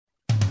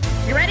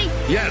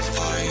Yes.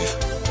 5,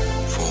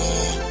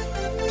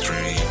 4, 3,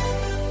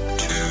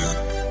 2,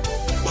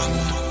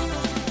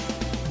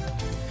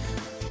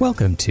 1.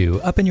 Welcome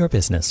to Up in Your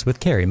Business with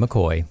Carrie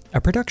McCoy,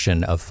 a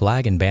production of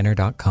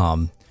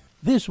flagandbanner.com.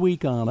 This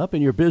week on Up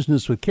in Your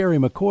Business with Carrie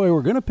McCoy,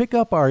 we're going to pick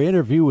up our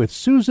interview with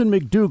Susan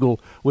McDougal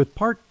with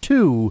part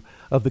 2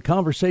 of the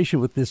conversation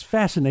with this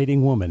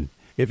fascinating woman.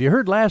 If you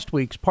heard last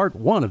week's part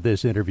 1 of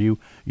this interview,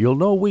 you'll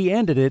know we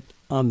ended it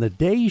on the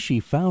day she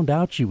found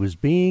out she was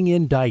being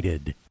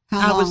indicted.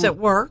 I was at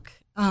work,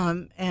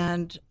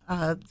 and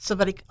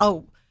somebody,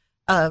 a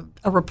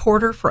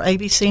reporter for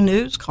ABC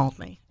News called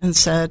me and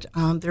said,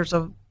 there's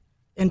a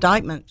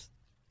indictment,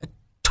 a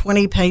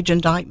 20-page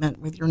indictment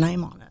with your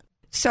name on it.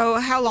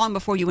 So how long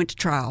before you went to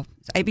trial?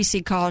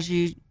 ABC calls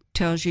you,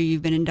 tells you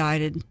you've been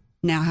indicted.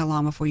 Now how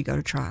long before you go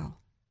to trial?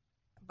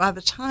 By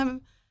the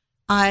time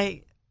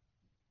I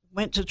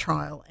went to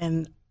trial,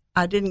 and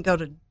I didn't go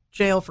to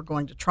jail for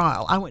going to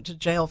trial, I went to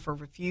jail for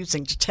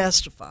refusing to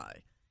testify.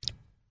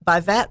 By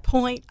that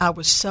point, I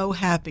was so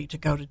happy to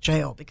go to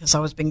jail because I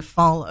was being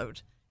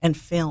followed and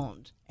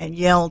filmed and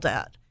yelled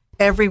at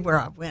everywhere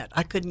I went.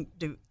 I couldn't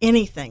do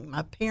anything.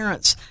 My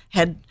parents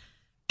had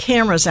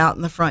cameras out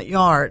in the front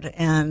yard,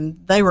 and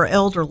they were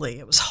elderly.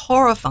 It was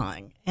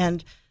horrifying,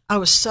 and I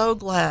was so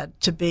glad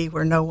to be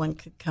where no one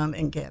could come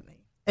and get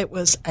me. It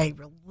was a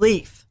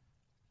relief,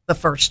 the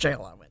first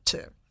jail I went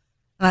to.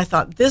 And I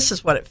thought, this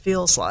is what it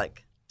feels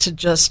like to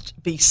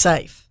just be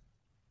safe.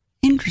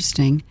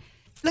 Interesting.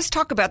 Let's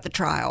talk about the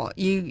trial.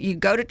 You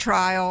go to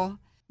trial.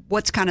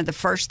 What's kind of the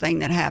first thing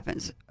that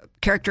happens?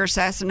 Character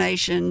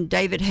assassination,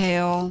 David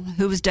Hale.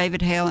 Who was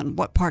David Hale, and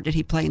what part did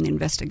he play in the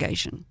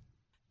investigation?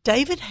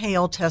 David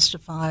Hale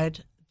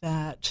testified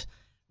that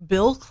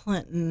Bill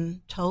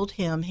Clinton told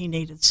him he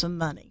needed some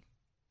money.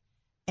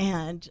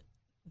 And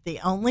the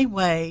only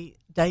way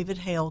David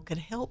Hale could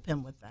help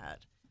him with that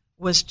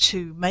was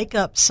to make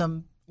up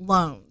some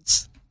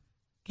loans.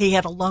 He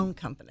had a loan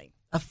company,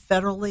 a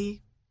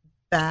federally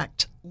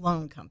backed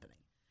loan company.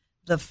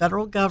 The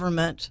federal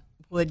government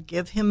would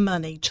give him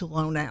money to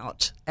loan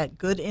out at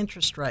good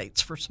interest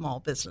rates for small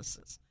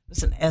businesses. It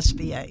was an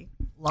SBA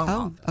loan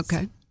office.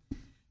 Okay.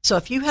 So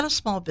if you had a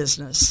small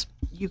business,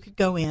 you could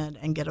go in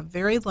and get a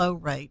very low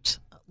rate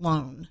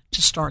loan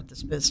to start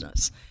this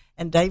business.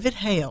 And David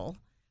Hale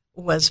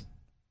was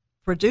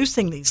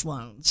producing these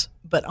loans,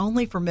 but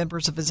only for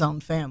members of his own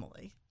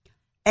family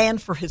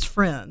and for his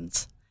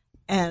friends.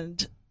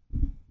 And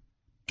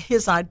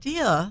his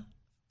idea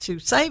to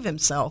save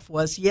himself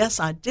was, yes,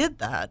 I did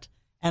that,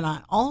 and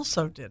I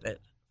also did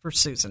it for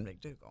Susan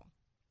McDougal.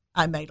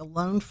 I made a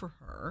loan for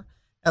her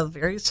at a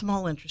very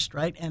small interest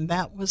rate, and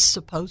that was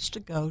supposed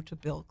to go to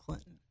Bill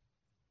Clinton.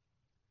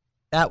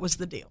 That was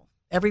the deal.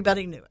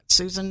 Everybody knew it.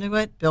 Susan knew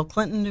it. Bill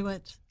Clinton knew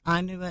it.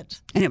 I knew it.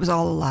 And it was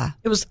all a lie.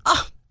 It was,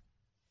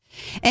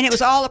 and it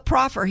was all a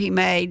proffer he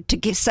made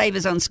to save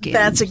his own skin.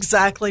 That's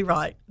exactly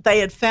right. They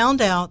had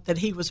found out that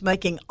he was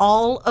making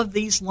all of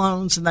these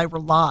loans, and they were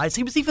lies.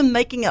 He was even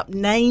making up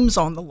names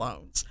on the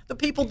loans. The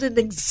people didn't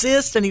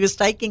exist, and he was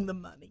taking the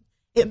money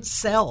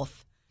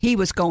himself. He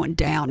was going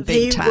down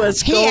big time.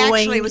 He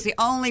actually was the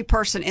only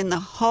person in the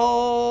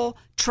whole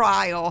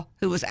trial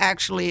who was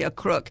actually a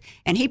crook.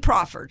 And he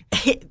proffered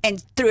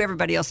and threw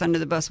everybody else under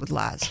the bus with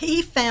lies.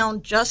 He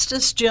found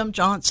Justice Jim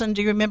Johnson.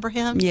 Do you remember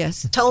him?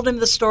 Yes. Told him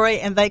the story,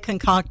 and they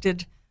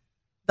concocted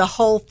the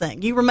whole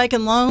thing. You were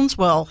making loans?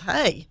 Well,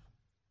 hey,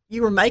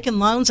 you were making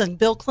loans, and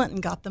Bill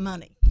Clinton got the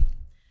money.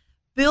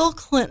 Bill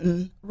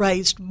Clinton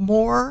raised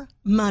more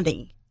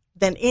money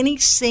than any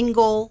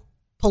single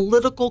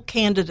political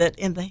candidate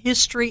in the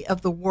history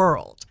of the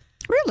world.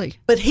 Really?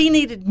 But he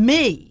needed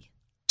me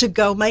to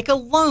go make a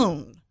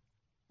loan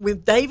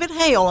with David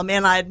Hale, a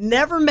man I had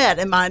never met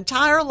in my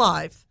entire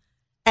life,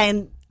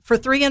 and for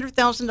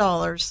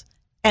 $300,000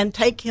 and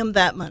take him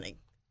that money.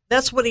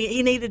 That's what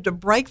he needed to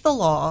break the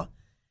law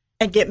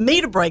and get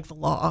me to break the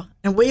law,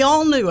 and we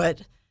all knew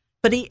it.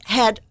 But he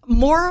had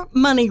more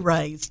money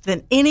raised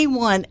than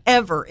anyone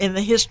ever in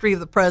the history of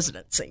the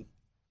presidency.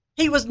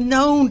 He was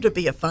known to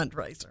be a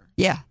fundraiser.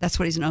 Yeah, that's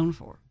what he's known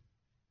for.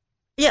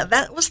 Yeah,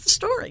 that was the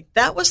story.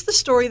 That was the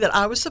story that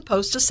I was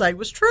supposed to say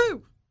was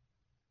true.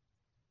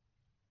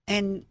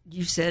 And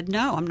you said,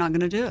 no, I'm not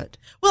going to do it.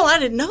 Well, I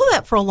didn't know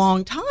that for a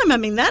long time. I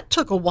mean, that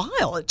took a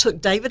while. It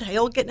took David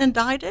Hale getting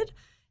indicted.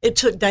 It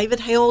took David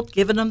Hale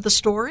giving him the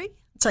story,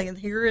 saying,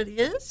 here it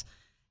is.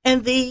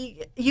 And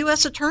the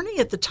U.S. attorney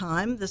at the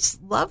time, this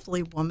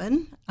lovely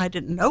woman, I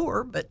didn't know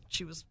her, but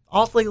she was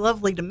awfully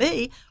lovely to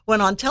me,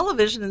 went on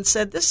television and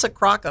said, this is a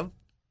crock of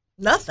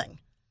nothing.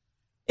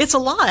 It's a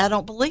lie. I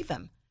don't believe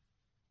him.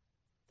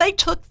 They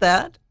took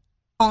that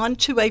on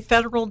to a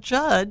federal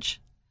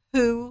judge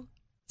who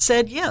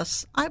said,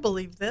 yes, I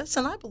believe this,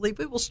 and I believe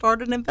we will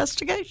start an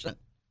investigation.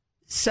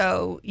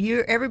 So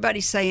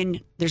everybody's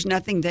saying there's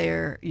nothing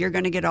there. You're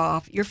going to get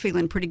off. You're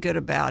feeling pretty good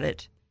about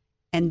it.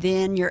 And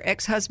then your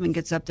ex-husband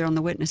gets up there on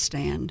the witness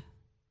stand,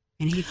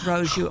 and he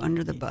throws you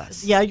under the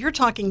bus. Yeah, you're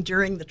talking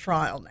during the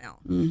trial now.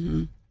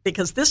 Mm-hmm.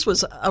 Because this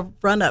was a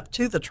run-up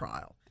to the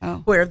trial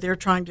where they're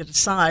trying to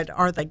decide,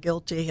 are they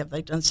guilty? Have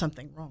they done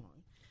something wrong?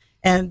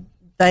 And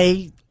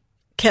they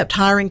kept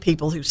hiring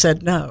people who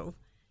said no.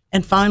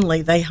 And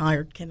finally, they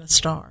hired Kenneth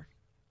Starr,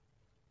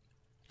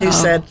 who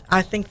said,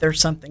 I think there's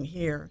something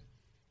here,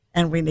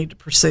 and we need to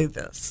pursue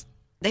this.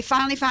 They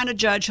finally find a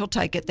judge who'll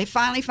take it. They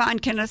finally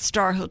find Kenneth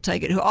Starr who'll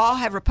take it, who all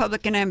have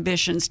Republican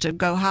ambitions to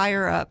go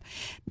higher up.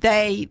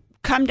 They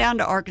come down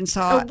to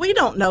Arkansas. We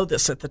don't know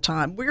this at the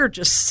time. We were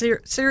just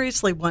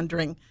seriously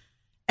wondering,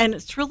 and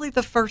it's really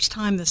the first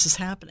time this is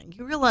happening.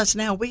 You realize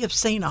now we have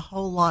seen a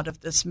whole lot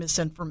of this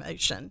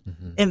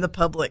misinformation in the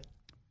public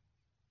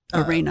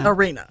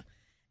arena,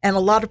 and a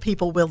lot of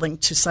people willing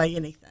to say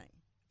anything.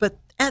 But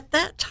at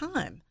that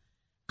time,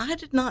 I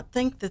did not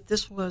think that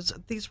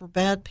these were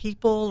bad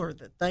people or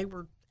that they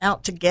were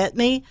out to get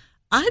me.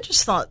 I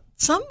just thought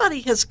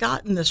somebody has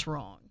gotten this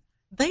wrong.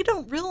 They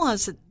don't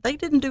realize that they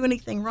didn't do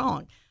anything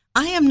wrong.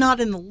 I am not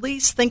in the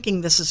least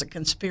thinking this is a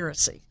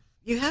conspiracy.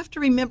 You have to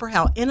remember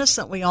how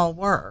innocent we all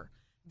were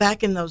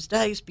back in those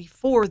days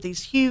before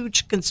these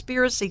huge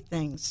conspiracy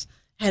things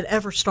had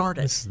ever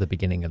started. This is the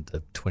beginning of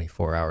the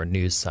 24-hour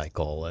news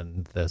cycle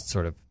and the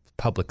sort of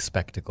public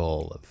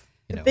spectacle of,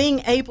 being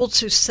able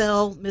to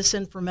sell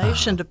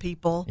misinformation to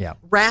people Yeah.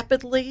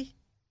 rapidly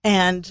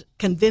and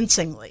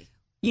convincingly.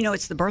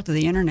 It's the birth of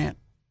the internet.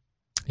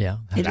 Yeah,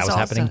 It that is was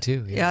happening also-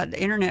 too. Yeah,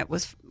 the internet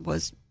was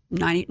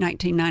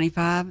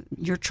 1995.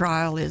 Your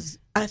trial is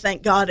I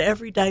thank God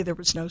every day there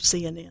was no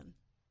CNN.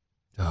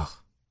 Oh,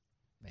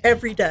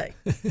 Every day.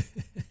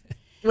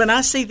 When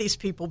I see these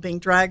people being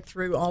dragged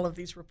through all of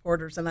these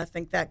reporters, and I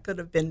think that could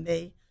have been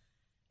me,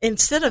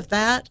 instead of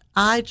that,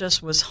 I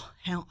just was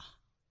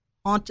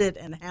haunted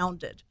and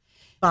hounded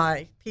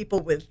by people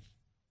with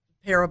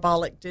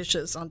parabolic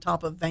dishes on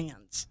top of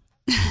vans.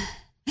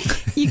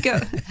 you go.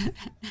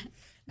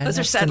 Those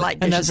are satellite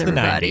dishes,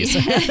 everybody.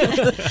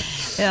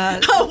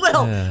 Oh,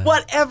 well,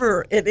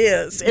 whatever it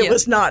is, it Yeah.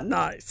 was not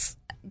nice.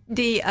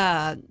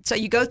 So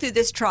you go through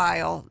this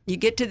trial, you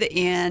get to the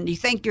end, you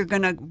think you're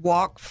going to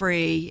walk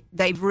free.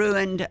 They've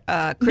ruined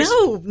Chris.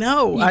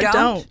 No, You I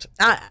don't?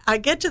 don't. I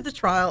get to the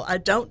trial. I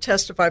don't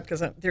testify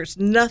because there's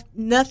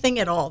nothing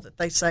at all that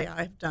they say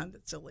I've done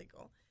that's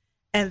illegal.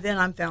 And then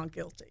I'm found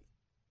guilty.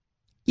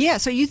 Yeah,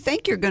 so you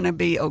think you're going to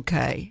be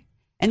okay.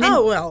 And then,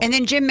 Oh, well. And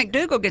then Jim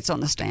McDougal gets on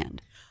the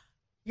stand.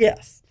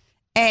 Yes.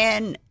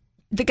 And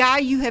the guy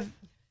you have,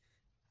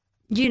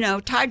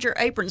 tied your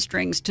apron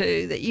strings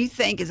to, that you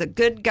think is a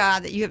good guy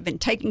that you have been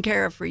taking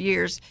care of for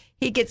years,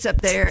 he gets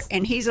up there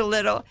and he's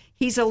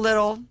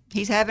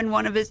having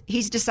one of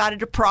he's decided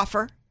to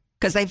proffer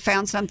because they've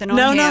found something on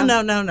him.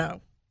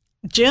 No.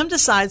 Jim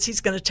decides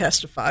he's going to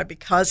testify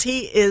because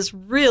he is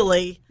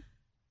really,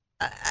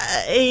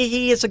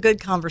 he is a good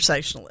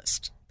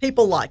conversationalist.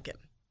 People like him.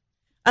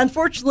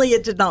 Unfortunately,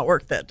 it did not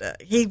work that day.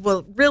 He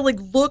really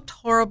looked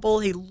horrible.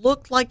 He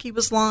looked like he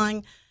was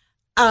lying.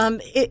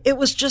 It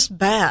was just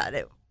bad.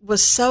 It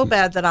was so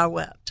bad that I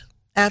wept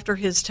after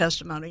his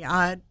testimony.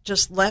 I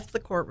just left the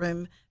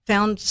courtroom,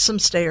 found some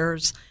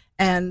stairs,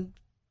 and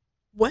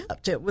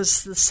wept. It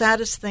was the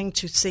saddest thing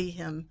to see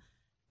him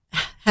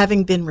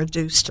having been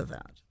reduced to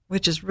that,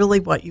 which is really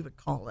what you would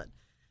call it.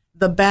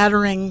 The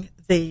battering,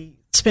 the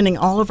spending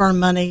all of our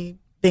money,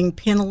 being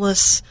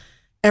penniless,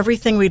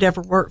 everything we'd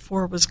ever worked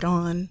for was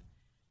gone.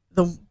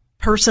 The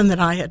person that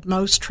I had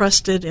most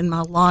trusted in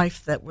my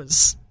life that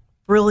was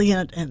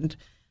brilliant and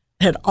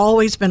had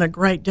always been a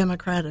great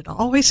Democrat, had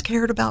always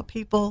cared about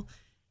people,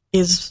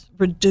 is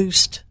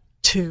reduced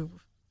to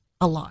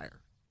a liar,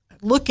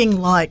 looking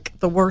like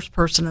the worst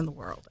person in the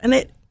world. And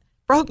it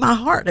broke my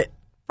heart. It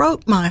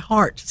broke my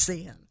heart to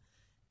see him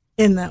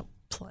in that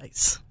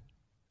place.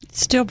 It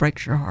still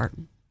breaks your heart.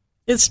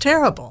 It's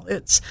terrible.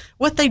 It's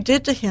what they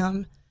did to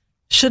him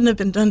shouldn't have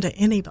been done to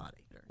anybody.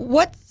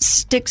 What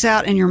sticks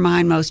out in your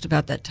mind most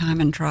about that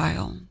time in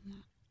trial?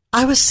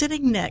 I was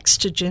sitting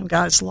next to Jim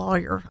Guy's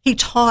lawyer. He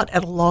taught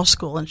at a law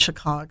school in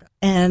Chicago.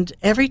 And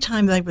every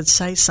time they would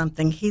say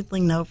something, he'd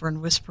lean over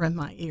and whisper in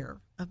my ear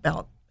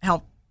about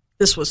how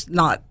this was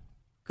not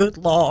good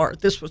law or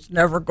this was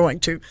never going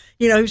to,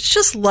 he was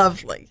just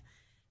lovely.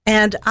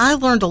 And I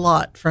learned a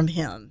lot from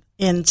him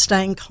in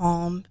staying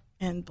calm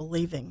and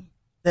believing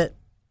that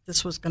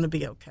this was going to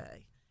be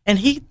okay. And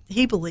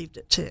he believed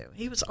it too.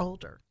 He was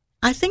older.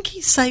 I think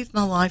he saved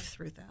my life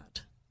through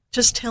that.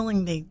 Just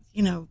telling me,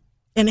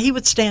 and he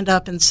would stand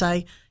up and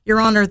say,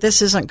 Your Honor,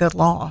 this isn't good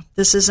law.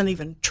 This isn't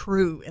even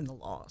true in the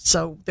law.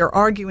 So they're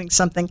arguing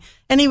something.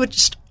 And he would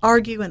just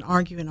argue and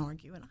argue and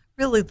argue. And I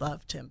really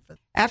loved him for that.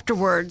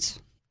 Afterwards,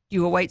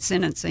 you await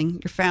sentencing.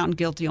 You're found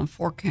guilty on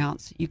 4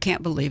 counts. You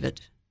can't believe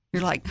it.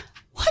 You're like,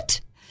 what?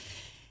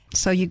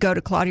 So you go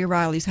to Claudia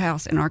Riley's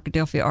house in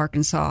Arkadelphia,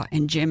 Arkansas,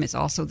 and Jim is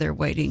also there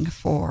waiting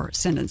for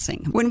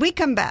sentencing. When we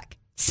come back,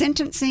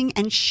 sentencing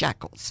and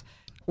shackles.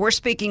 We're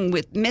speaking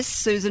with Miss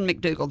Susan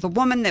McDougal, the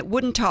woman that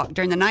wouldn't talk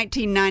during the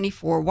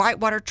 1994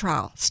 Whitewater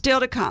trial. Still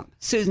to come,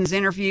 Susan's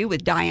interview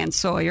with Diane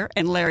Sawyer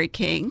and Larry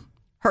King,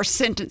 her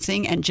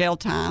sentencing and jail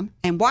time,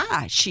 and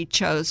why she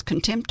chose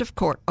contempt of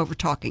court over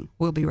talking.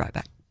 We'll be right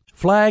back.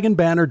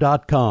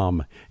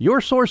 flagandbanner.com,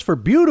 your source for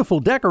beautiful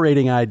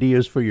decorating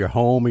ideas for your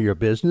home or your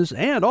business,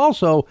 and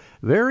also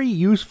very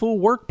useful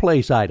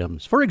workplace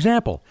items. For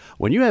example,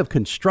 when you have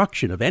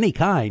construction of any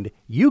kind,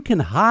 you can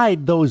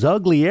hide those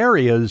ugly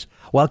areas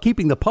while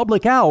keeping the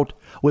public out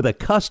with a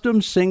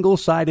custom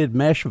single-sided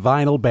mesh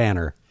vinyl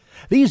banner.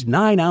 These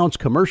 9-ounce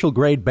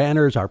commercial-grade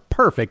banners are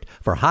perfect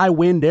for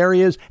high-wind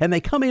areas, and they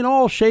come in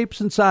all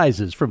shapes and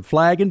sizes from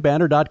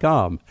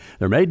flagandbanner.com.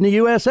 They're made in the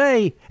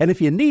USA, and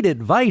if you need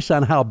advice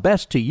on how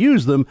best to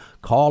use them,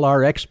 call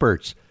our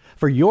experts.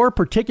 For your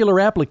particular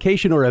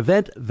application or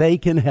event, they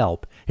can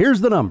help.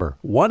 Here's the number,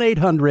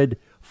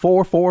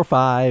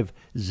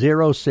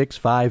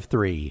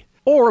 1-800-445-0653.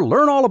 Or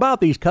learn all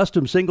about these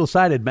custom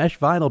single-sided mesh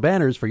vinyl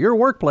banners for your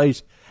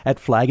workplace at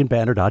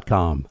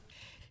flagandbanner.com.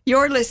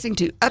 You're listening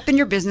to Up in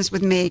Your Business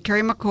with me,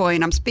 Carrie McCoy,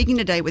 and I'm speaking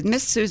today with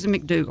Miss Susan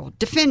McDougal,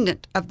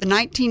 defendant of the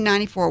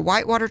 1994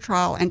 Whitewater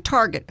trial and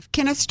target of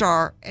Kenneth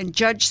Starr and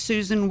Judge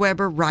Susan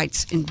Weber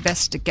Wright's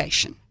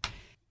investigation.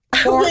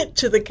 I went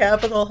to the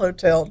Capitol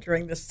Hotel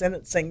during the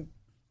sentencing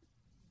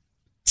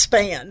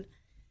span,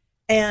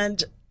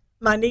 and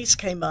my niece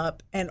came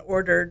up and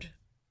ordered.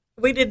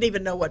 We didn't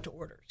even know what to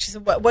order. She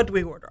said, what do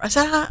we order? I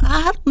said,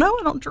 I don't know.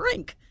 I don't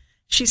drink.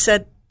 She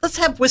said, let's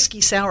have whiskey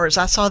sours.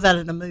 I saw that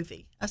in a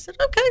movie. I said,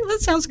 okay,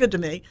 that sounds good to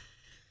me.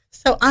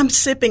 So I'm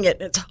sipping it.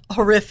 It's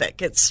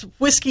horrific. It's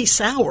whiskey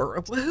sour.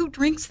 Who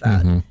drinks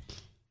that? Mm-hmm.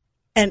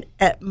 And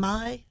at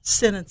my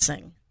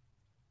sentencing,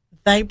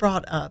 they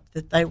brought up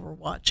that they were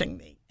watching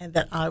me and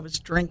that I was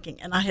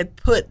drinking. And I had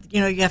put,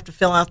 you have to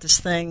fill out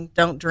this thing.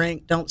 Don't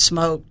drink, don't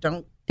smoke,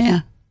 don't,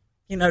 to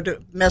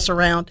mess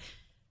around.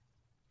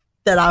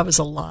 That I was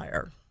a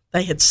liar.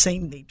 They had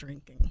seen me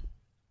drinking.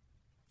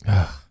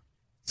 Ugh,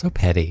 so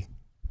petty.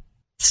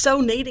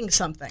 So needing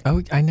something.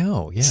 Oh, I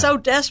know, yeah. So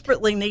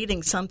desperately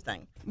needing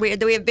something. We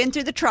have been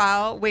through the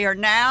trial. We are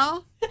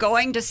now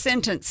going to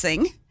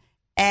sentencing,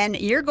 and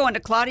you're going to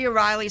Claudia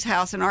Riley's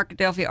house in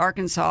Arkadelphia,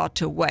 Arkansas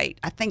to wait.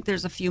 I think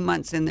there's a few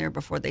months in there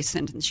before they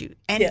sentence you.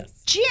 And yes.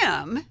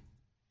 Jim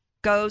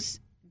goes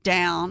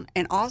down,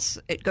 and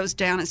also it goes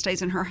down and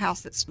stays in her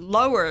house that's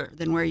lower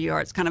than where you are.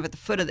 It's kind of at the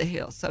foot of the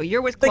hill. So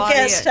you're with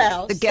Claudia. The guest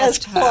house, the guest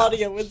as house.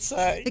 Claudia would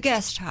say. The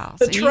guest house.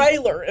 The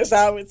trailer, as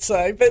I would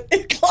say. But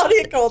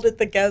Claudia called it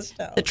the guest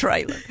house. The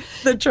trailer.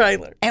 The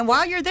trailer. And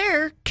while you're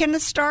there,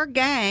 Kenneth Starr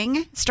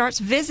gang starts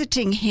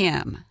visiting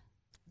him.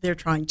 They're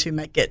trying to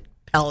make it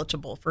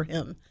palatable for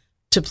him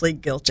to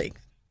plead guilty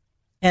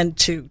and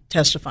to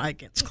testify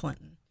against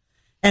Clinton.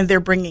 And they're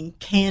bringing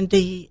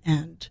candy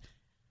and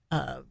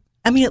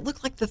it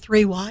looked like the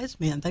three wise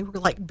men. They were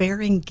like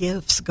bearing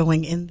gifts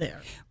going in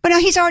there. But now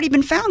he's already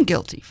been found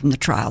guilty from the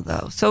trial,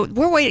 though. So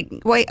we're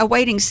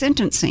awaiting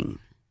sentencing.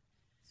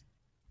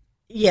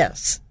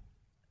 Yes.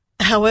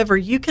 However,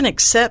 you can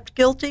accept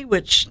guilty,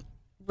 which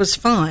was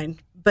fine.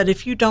 But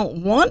if you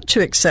don't want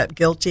to accept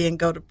guilty and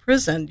go to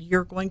prison,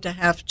 you're going to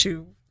have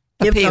to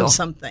give them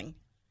something.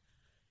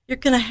 You're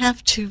going to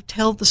have to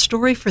tell the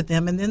story for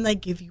them, and then they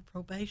give you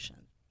probation.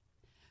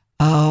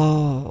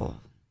 Oh.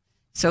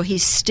 So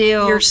he's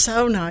still... You're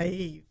so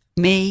naive.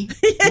 Me?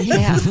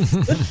 Yeah.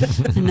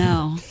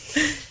 No.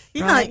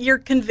 Right. You're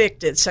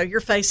convicted, so you're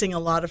facing a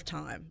lot of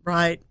time,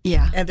 right?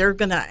 Yeah. And they're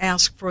going to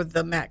ask for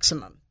the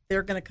maximum.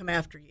 They're going to come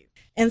after you.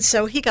 And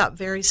so he got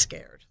very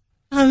scared.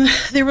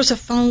 There was a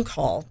phone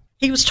call.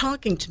 He was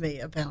talking to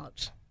me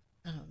about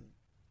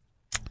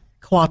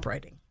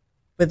cooperating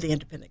with the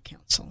independent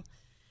counsel.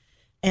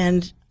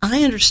 And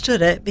I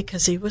understood it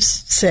because he was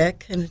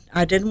sick, and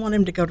I didn't want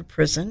him to go to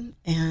prison.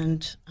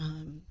 And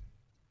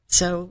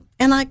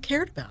and I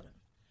cared about him.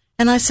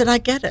 And I said, I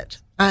get it.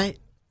 I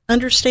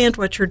understand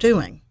what you're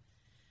doing.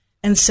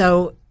 And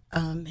so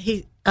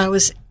I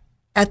was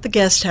at the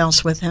guest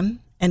house with him,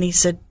 and he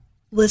said,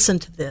 listen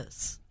to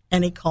this.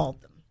 And he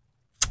called them.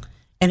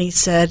 And he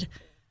said,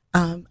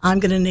 I'm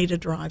going to need a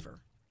driver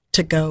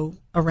to go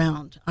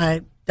around.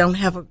 I'm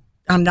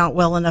not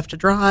well enough to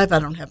drive. I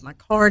don't have my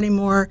car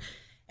anymore.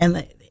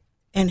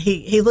 And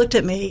he looked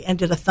at me and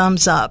did a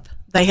thumbs up.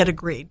 They had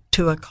agreed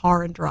to a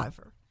car and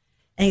driver.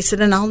 And he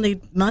said, and I'll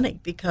need money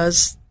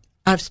because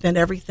I've spent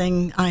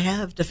everything I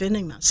have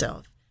defending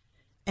myself.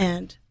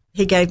 And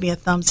he gave me a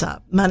thumbs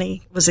up.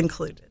 Money was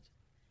included.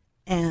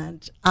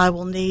 And I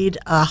will need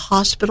a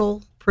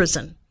hospital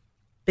prison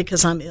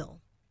because I'm ill.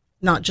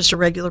 Not just a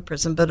regular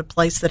prison, but a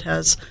place that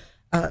has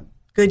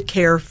good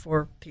care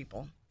for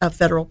people, a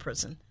federal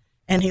prison.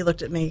 And he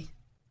looked at me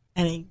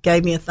and he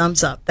gave me a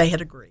thumbs up. They had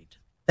agreed.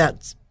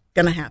 That's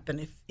going to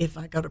happen if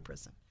I go to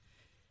prison.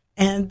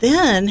 And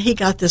then he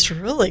got this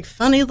really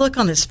funny look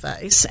on his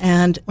face.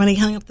 And when he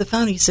hung up the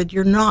phone, he said,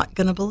 you're not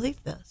going to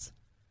believe this.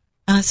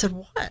 And I said,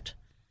 what?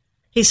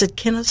 He said,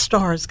 Kenneth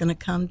Starr is going to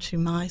come to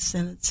my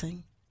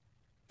sentencing,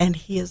 and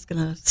he is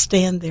going to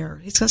stand there.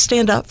 He's going to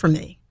stand up for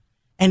me.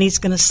 And he's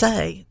going to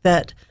say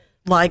that,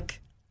 like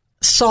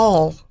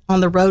Saul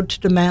on the road to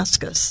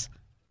Damascus,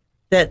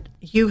 that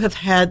you have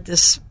had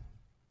this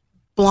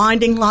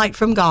blinding light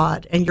from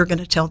God, and you're going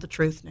to tell the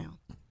truth now.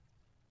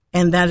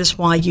 And that is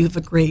why you've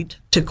agreed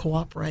to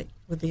cooperate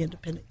with the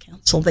independent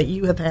counsel, that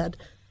you have had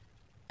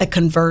a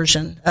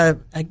conversion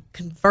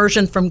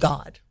from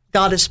God.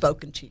 God has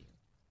spoken to you.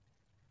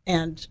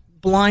 And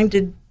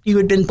you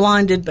had been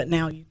blinded, but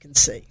now you can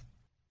see.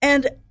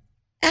 And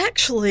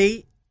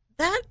actually,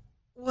 that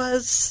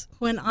was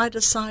when I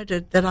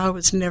decided that I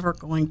was never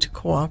going to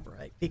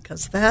cooperate,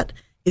 because that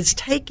is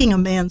taking a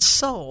man's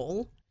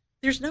soul.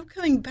 There's no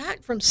coming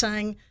back from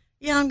saying,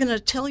 yeah, I'm going to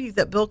tell you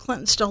that Bill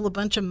Clinton stole a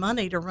bunch of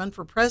money to run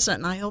for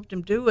president, and I helped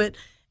him do it,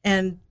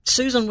 and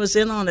Susan was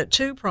in on it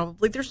too,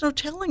 probably. There's no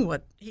telling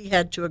what he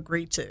had to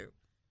agree to.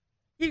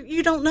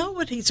 You don't know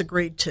what he's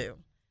agreed to.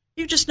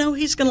 You just know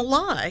he's going to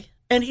lie,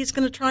 and he's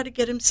going to try to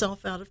get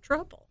himself out of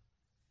trouble.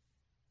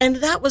 And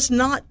that was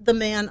not the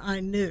man I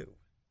knew,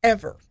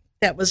 ever.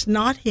 That was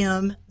not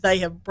him. They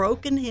have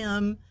broken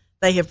him.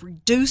 They have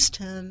reduced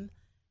him.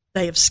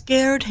 They have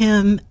scared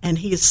him, and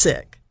he is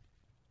sick.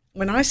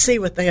 When I see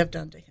what they have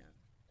done to him,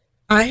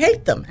 I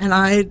hate them, and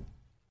I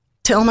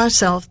tell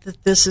myself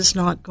that this is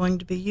not going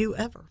to be you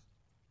ever.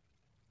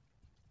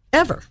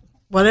 Ever.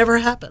 Whatever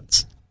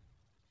happens.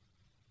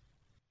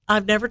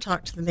 I've never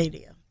talked to the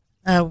media.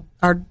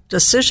 Our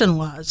decision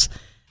was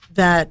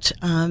that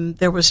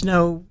there was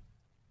no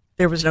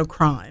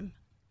crime,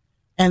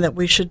 and that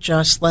we should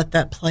just let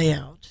that play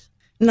out,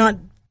 not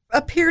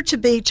appear to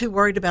be too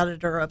worried about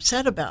it or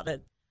upset about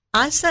it.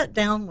 I sat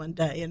down one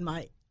day in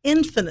my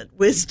infinite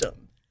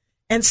wisdom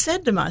and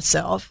said to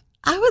myself,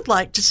 I would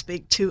like to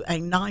speak to a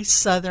nice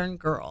Southern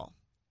girl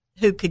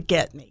who could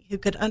get me, who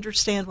could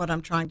understand what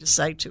I'm trying to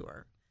say to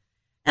her.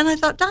 And I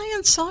thought,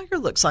 Diane Sawyer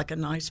looks like a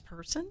nice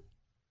person.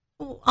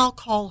 Well, I'll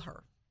call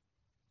her.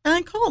 And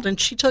I called, and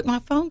she took my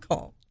phone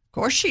call. Of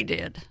course she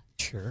did.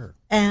 Sure.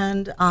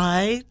 And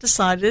I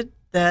decided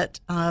that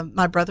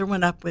my brother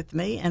went up with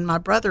me, and my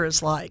brother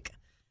is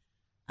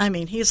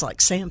he's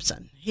like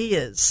Samson. He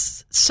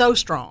is so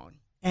strong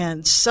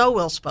and so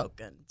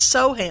well-spoken,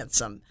 so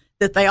handsome,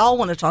 that they all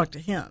want to talk to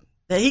him.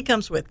 That he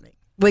comes with me.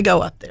 We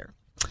go up there.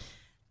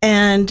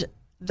 And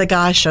the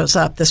guy shows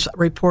up, this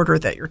reporter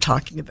that you're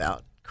talking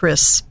about,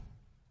 Chris,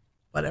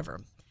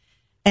 whatever.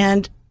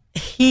 And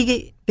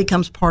he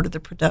becomes part of the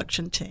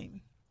production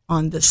team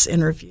on this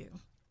interview,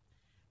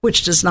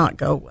 which does not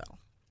go well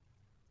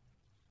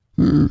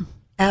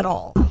at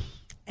all.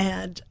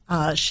 And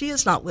she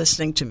is not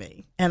listening to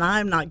me, and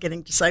I'm not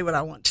getting to say what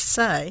I want to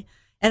say.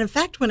 And in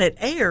fact, when it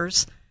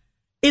airs,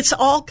 it's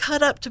all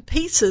cut up to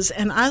pieces,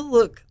 and I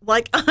look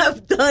like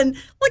I've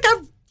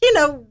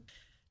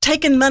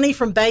taken money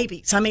from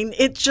babies. I mean,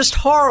 it's just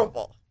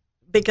horrible,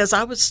 because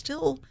I was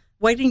still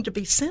waiting to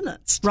be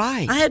sentenced.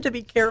 Right. I had to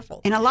be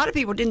careful. And a lot of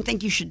people didn't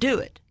think you should do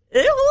it. A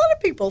lot of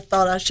people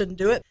thought I shouldn't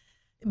do it.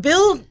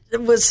 Bill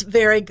was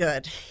very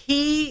good.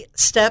 He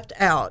stepped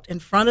out in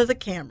front of the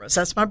cameras.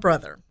 That's my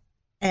brother.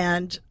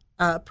 And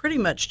pretty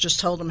much just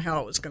told them how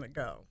it was going to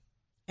go.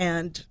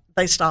 And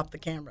they stopped the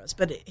cameras.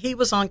 But he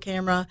was on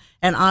camera,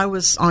 and I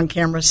was on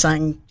camera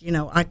saying,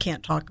 I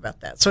can't talk about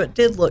that. So it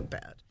did look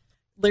bad.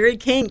 Larry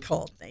King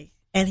called me,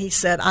 and he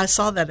said, I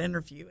saw that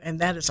interview, and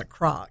that is a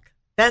crock.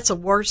 That's the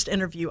worst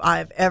interview I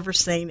have ever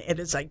seen. It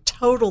is a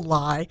total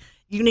lie.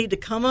 You need to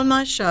come on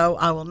my show.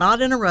 I will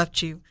not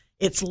interrupt you.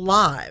 It's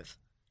live,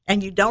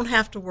 and you don't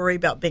have to worry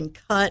about being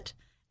cut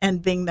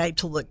and being made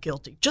to look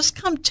guilty. Just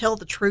come tell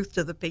the truth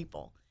to the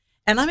people.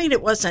 And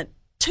it wasn't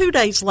 2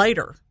 days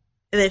later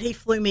that he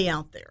flew me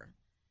out there.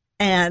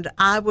 And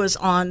I was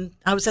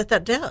at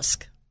that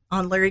desk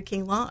on Larry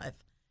King Live.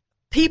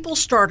 People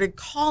started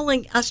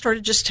calling. I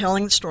started just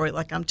telling the story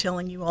like I'm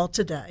telling you all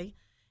today.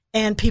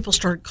 And people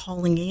started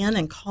calling in.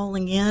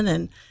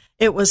 And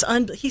it was,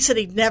 he said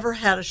he'd never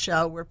had a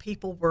show where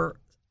people were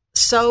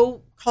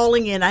so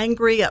calling in,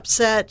 angry,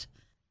 upset.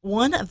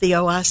 One of the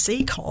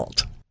OIC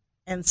called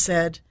and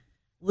said,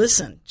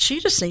 listen, she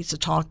just needs to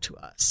talk to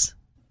us.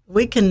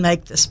 We can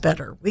make this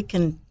better. We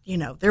can,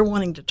 they're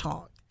wanting to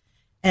talk.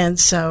 And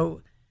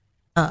so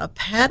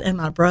Pat and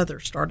my brother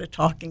started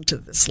talking to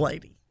this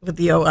lady with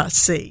the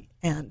OIC.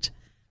 And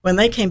when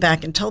they came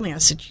back and told me, I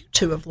said, you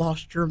two have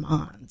lost your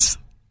minds.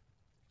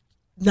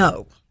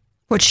 No.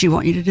 What'd she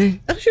want you to do?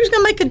 She was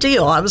going to make a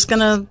deal. I was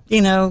going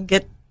to,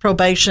 get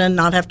probation,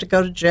 not have to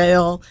go to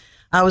jail.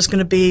 I was going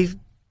to be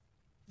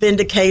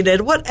vindicated,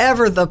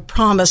 whatever the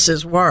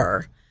promises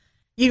were.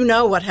 You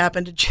know what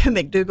happened to Jim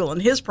McDougal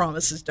and his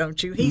promises,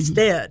 don't you? He's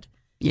dead.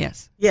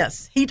 Yes.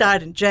 Yes, he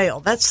died in jail.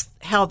 That's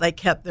how they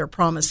kept their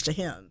promise to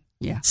him.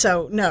 Yeah.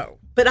 So, no.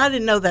 But I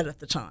didn't know that at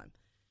the time.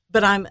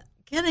 But I'm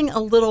getting a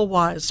little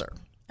wiser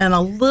and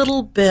a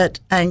little bit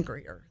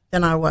angrier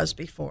than I was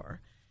before.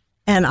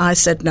 And I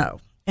said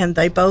no. And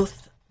they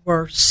both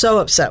were so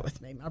upset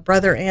with me, my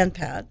brother and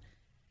Pat.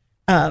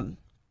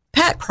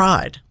 Pat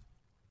cried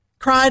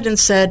and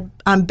said,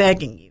 I'm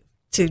begging you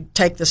to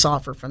take this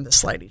offer from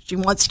this lady. She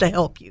wants to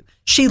help you.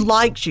 She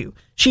likes you.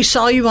 She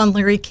saw you on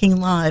Larry King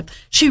Live.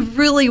 She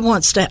really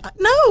wants to.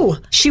 No.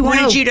 She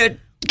wanted you to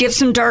give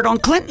some dirt on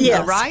Clinton, yes,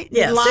 though, right?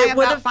 Yes. Lie It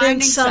would about have been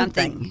finding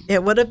something.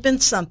 It would have been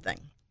something.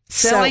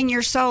 Selling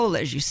your soul,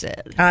 as you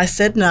said. I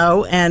said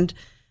no. And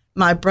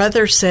my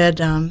brother said,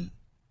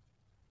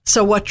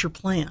 so what's your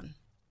plan?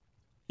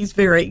 He's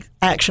very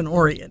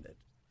action-oriented.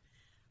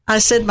 I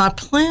said, my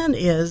plan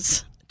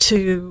is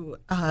to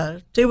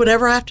do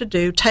whatever I have to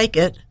do, take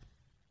it,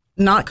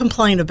 not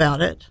complain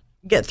about it,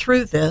 get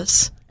through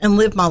this, and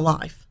live my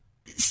life.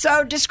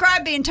 So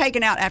describe being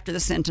taken out after the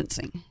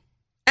sentencing.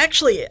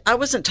 Actually, I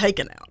wasn't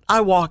taken out.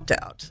 I walked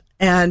out.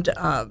 And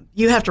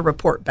you have to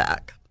report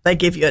back. They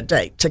give you a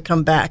date to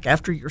come back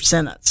after you're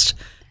sentenced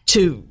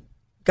to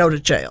go to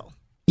jail.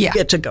 Yeah. You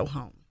get to go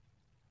home.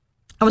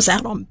 I was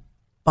out on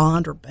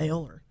bond or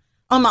bail or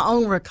on my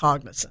own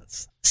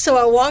recognizance. So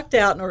I walked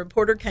out and a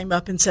reporter came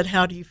up and said,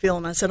 how do you feel?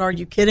 And I said, are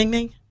you kidding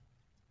me?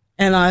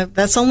 And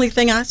that's the only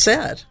thing I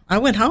said. I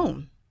went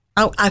home.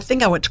 I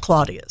think I went to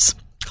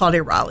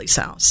Claudia Riley's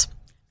house,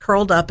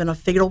 curled up in a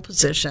fetal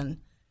position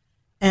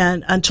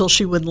and until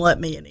she wouldn't let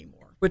me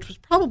anymore, which was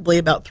probably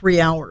about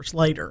 3 hours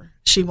later.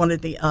 She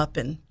wanted me up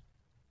and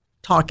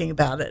talking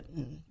about it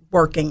and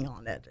working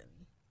on it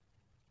and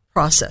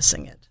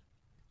processing it.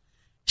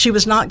 She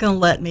was not going to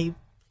let me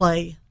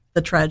play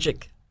the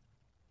tragic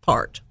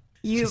part.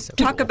 You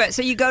talk about,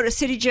 so you go to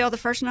city jail the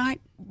first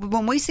night?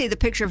 When we see the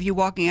picture of you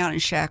walking out in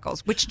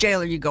shackles, which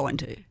jail are you going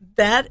to?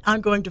 That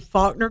I'm going to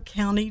Faulkner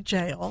County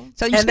Jail.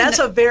 So and that's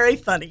a very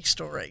funny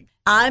story.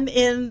 I'm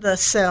in the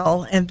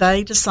cell and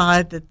they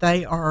decide that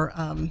they are,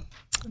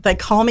 they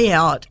call me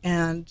out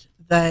and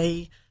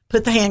they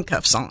put the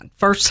handcuffs on.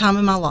 First time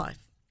in my life.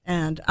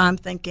 And I'm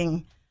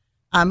thinking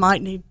I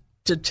might need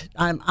to,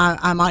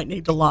 I might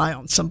need to lie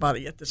on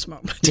somebody at this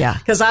moment. Yeah.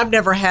 Because I've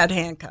never had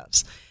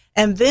handcuffs.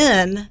 And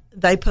then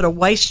they put a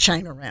waist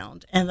chain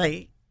around and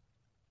they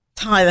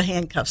tie the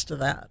handcuffs to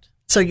that.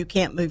 So you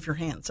can't move your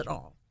hands at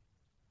all.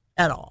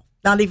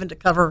 Not even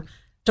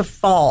to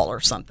fall or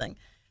something.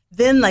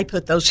 Then they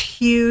put those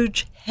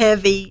huge,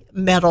 heavy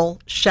metal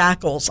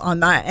shackles on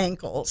my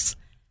ankles.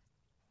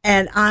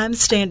 And I'm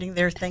standing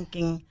there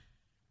thinking,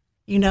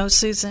 you know,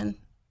 Susan,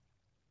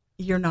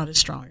 you're not as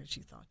strong as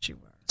you thought you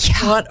were.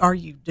 Yeah. What are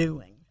you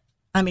doing?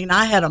 I mean,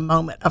 I had a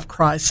moment of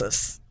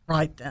crisis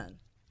right then.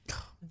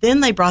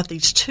 Then they brought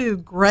these two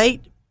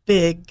great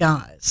big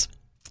guys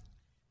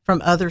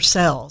from other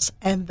cells,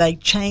 and they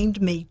chained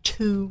me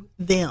to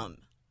them.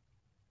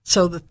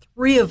 So the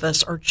three of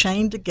us are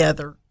chained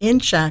together in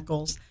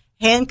shackles,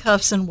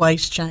 handcuffs and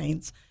waist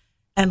chains,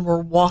 and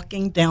we're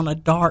walking down a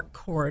dark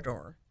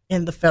corridor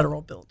in the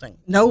federal building.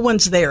 No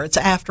one's there. It's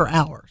after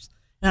hours.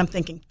 And I'm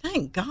thinking,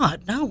 thank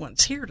God no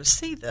one's here to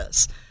see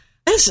this.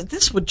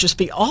 This would just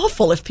be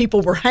awful if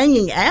people were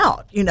hanging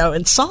out, you know,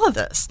 and saw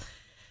this.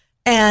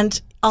 And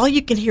all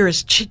you can hear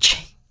is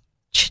cha-ching,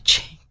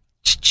 cha-ching,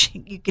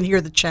 cha-ching. You can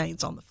hear the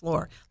chains on the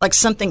floor, like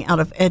something out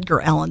of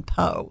Edgar Allan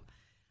Poe.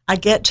 I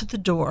get to the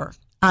door.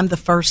 I'm the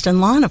first in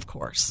line, of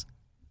course.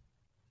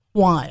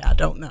 Why? I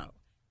don't know.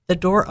 The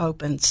door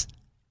opens.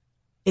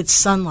 It's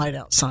sunlight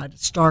outside.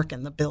 It's dark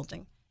in the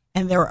building.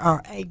 And there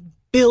are 1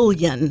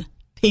 billion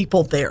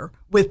people there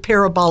with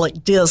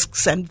parabolic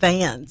discs and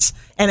vans.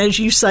 And as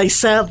you say,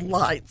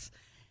 satellites.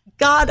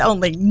 God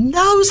only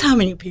knows how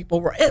many people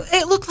were.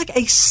 It looked like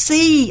a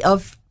sea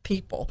of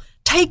people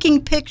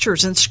taking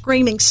pictures and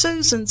screaming,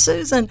 Susan,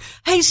 Susan,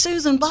 hey,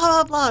 Susan, blah,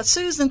 blah, blah,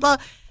 Susan, blah.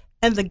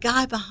 And the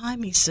guy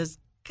behind me says,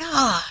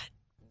 God,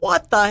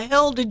 what the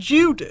hell did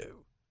you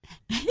do?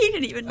 He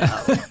didn't even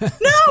know.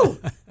 No.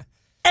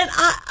 And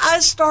I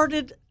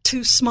started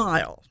to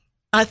smile.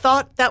 I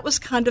thought that was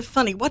kind of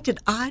funny. What did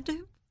I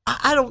do?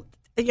 I don't,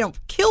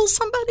 kill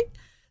somebody?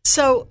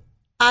 So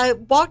I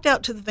walked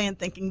out to the van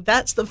thinking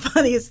that's the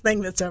funniest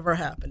thing that's ever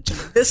happened to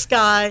me. This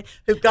guy,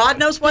 who God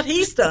knows what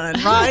he's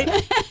done,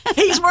 right?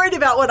 He's worried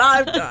about what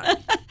I've done.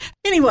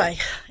 Anyway,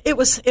 it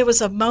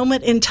was a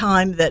moment in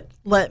time that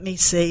let me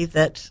see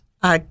that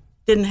I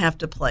didn't have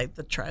to play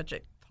the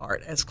tragic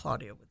part, as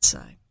Claudia would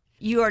say.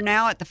 You are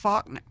now at the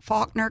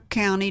Faulkner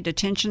County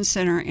Detention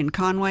Center in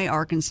Conway,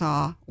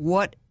 Arkansas.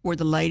 What were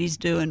the ladies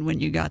doing when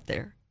you got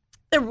there?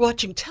 They were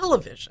watching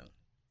television,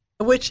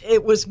 which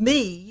it was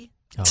me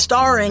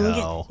starring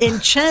in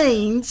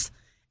chains,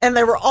 and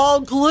they were all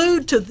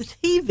glued to the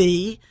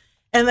TV,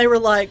 and they were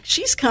like,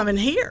 she's coming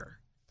here.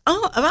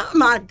 Oh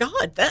my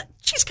God,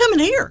 she's coming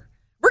here.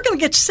 We're going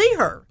to get to see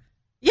her.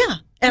 Yeah.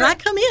 And I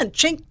come in,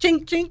 chink,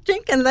 chink, chink,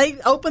 chink, and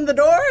they open the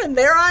door, and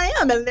there I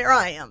am, and there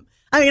I am.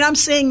 I mean, I'm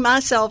seeing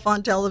myself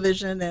on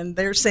television, and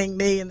they're seeing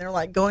me, and they're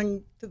like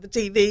going to the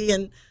TV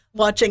and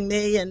watching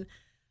me, and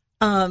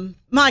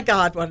my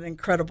God, what an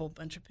incredible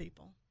bunch of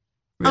people.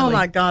 Really? Oh,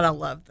 my God, I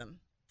love them.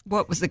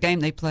 What was the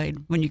game they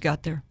played when you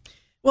got there?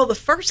 Well, the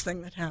first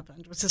thing that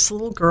happened was this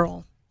little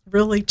girl,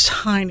 really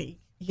tiny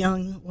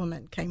young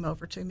woman, came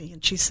over to me,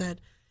 and she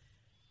said,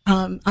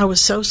 I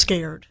was so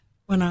scared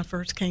when I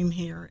first came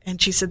here.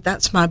 And she said,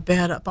 that's my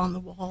bed up on the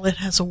wall. It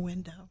has a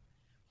window.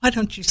 Why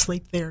don't you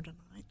sleep there tonight?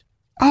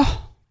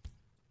 Oh.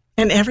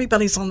 And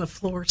everybody's on the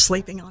floor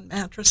sleeping on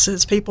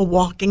mattresses, people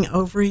walking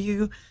over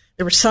you.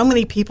 There were so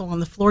many people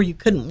on the floor you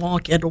couldn't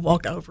walk. You had to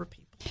walk over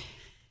people.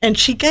 And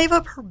she gave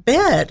up her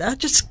bed. I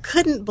just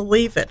couldn't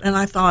believe it. And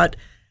I thought,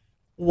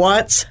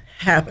 what's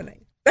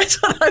happening?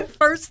 That's what I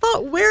first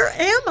thought. Where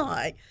am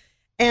I?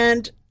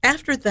 And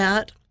after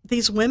that,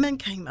 these women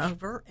came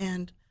over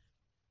and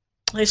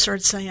they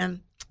started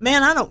saying,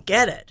 man, I don't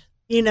get it.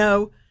 You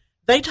know,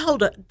 they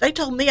told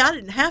me I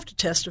didn't have to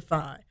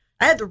testify.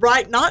 I had the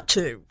right not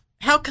to.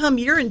 How come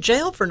you're in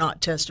jail for not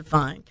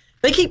testifying?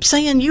 They keep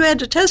saying you had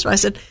to testify. I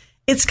said,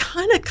 it's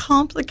kind of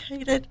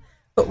complicated,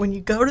 but when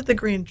you go to the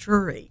grand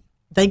jury,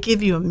 they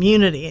give you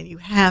immunity and you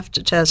have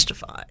to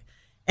testify.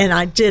 And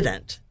I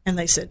didn't. And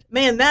they said,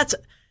 man, that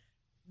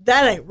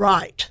ain't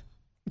right.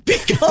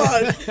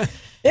 Because,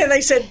 and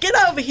they said, get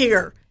over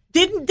here.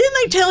 Didn't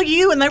they tell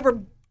you? And they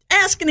were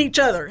asking each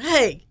other,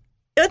 hey,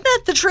 isn't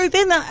that the truth?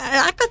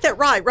 I got that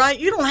right?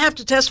 You don't have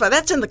to testify.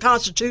 That's in the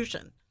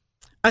Constitution.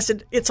 I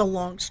said, it's a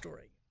long story.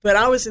 But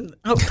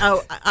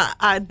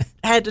I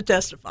had to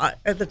testify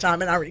at the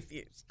time, and I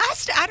refused.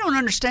 I don't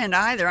understand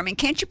either. I mean,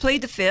 can't you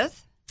plead the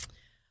Fifth?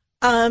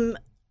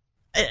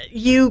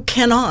 You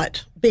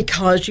cannot,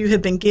 because you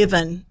have been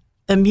given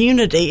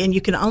immunity, and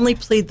you can only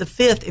plead the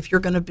Fifth if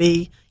you're going to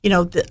be,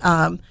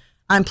 I'm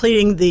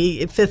pleading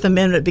the Fifth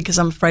Amendment because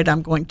I'm afraid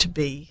I'm going to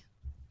be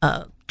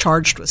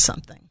charged with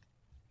something.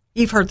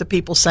 You've heard the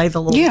people say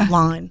the little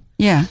line.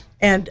 Yeah.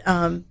 And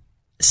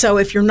so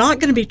if you're not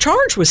going to be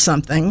charged with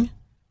something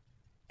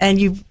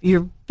and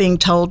you're being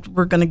told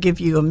we're going to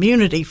give you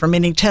immunity from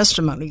any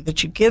testimony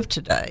that you give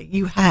today,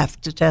 you have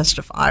to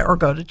testify or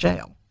go to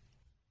jail.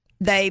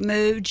 They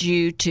moved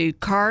you to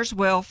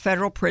Carswell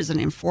Federal Prison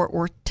in Fort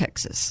Worth,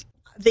 Texas.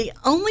 The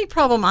only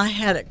problem I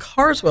had at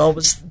Carswell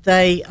was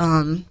they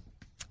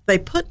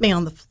put me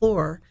on the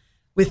floor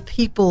with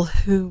people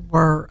who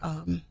were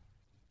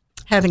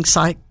having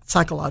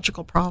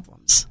psychological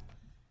problems,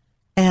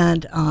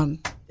 and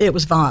it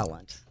was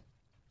violent.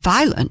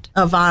 Violent?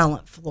 A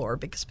violent floor,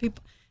 because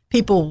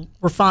people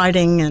were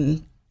fighting,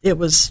 and it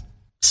was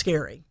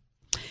scary.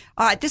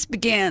 All right, this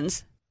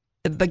begins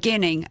the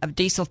beginning of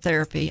diesel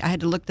therapy. I had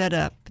to look that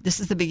up. This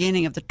is the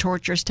beginning of the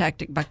torturous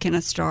tactic by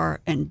Kenneth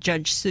Starr and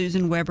Judge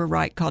Susan Weber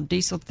Wright called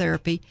diesel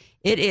therapy.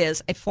 It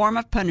is a form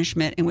of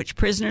punishment in which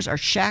prisoners are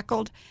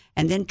shackled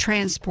and then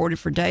transported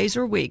for days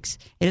or weeks.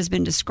 It has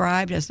been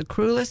described as the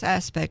cruelest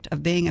aspect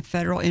of being a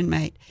federal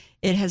inmate.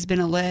 It has been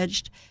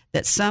alleged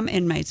that some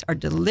inmates are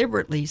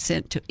deliberately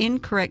sent to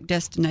incorrect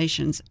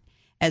destinations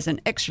as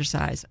an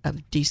exercise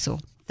of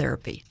diesel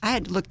therapy. I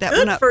had to look that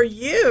one up. Good for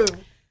you.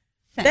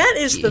 That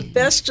is you. the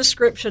best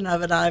description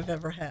of it I've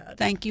ever had.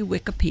 Thank you,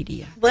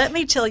 Wikipedia. Let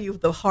me tell you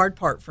the hard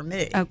part for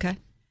me. Okay.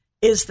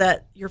 Is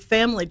that your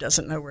family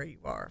doesn't know where you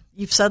are.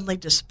 You've suddenly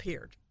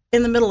disappeared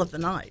in the middle of the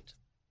night.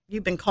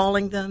 You've been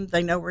calling them.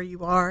 They know where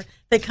you are.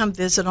 They come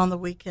visit on the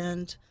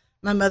weekend.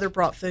 My mother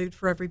brought food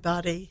for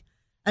everybody.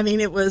 I mean,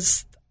 it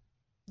was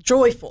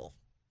joyful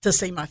to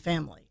see my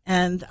family.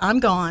 And I'm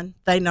gone.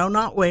 They know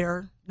not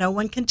where. No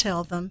one can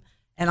tell them.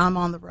 And I'm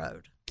on the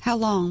road. How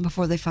long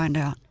before they find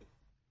out?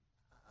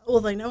 Well,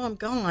 they know I'm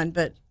gone,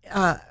 but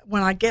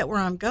when I get where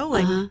I'm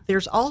going,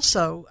 there's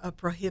also a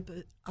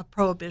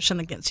prohibition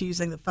against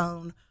using the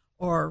phone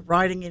or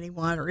writing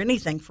anyone or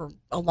anything for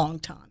a long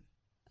time.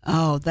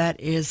 Oh, that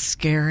is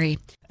scary.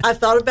 I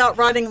thought about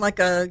writing like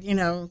a,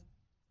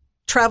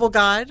 travel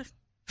guide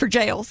For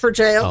jails. for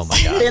jails. Oh,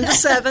 my God. 10 to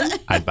 7.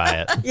 I'd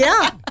buy it.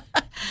 Yeah.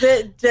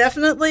 That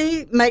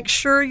definitely make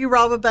sure you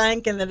rob a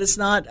bank and that it's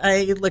not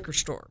a liquor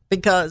store,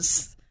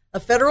 because a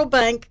federal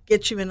bank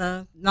gets you in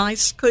a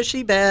nice,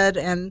 cushy bed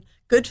and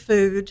good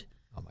food.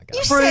 Oh, my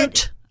God.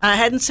 Fruit. I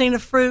hadn't seen a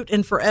fruit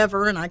in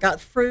forever, and I got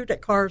fruit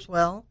at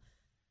Carswell.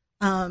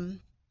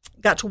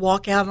 Got to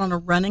walk out on a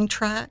running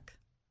track.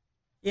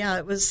 Yeah,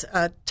 it was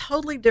a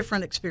totally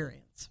different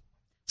experience.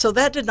 So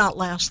that did not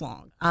last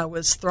long. I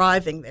was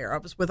thriving there. I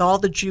was with all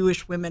the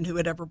Jewish women who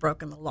had ever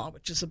broken the law,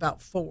 which is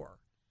about 4.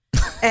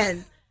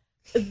 And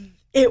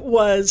it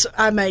was,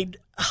 I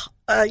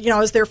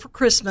was there for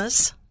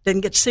Christmas.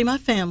 Didn't get to see my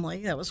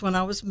family. That was when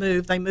I was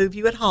moved. They move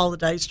you at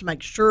holidays to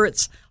make sure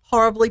it's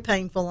horribly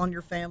painful on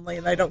your family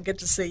and they don't get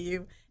to see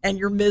you and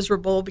you're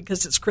miserable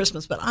because it's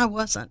Christmas. But I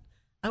wasn't.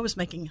 I was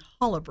making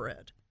challah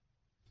bread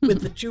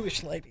with the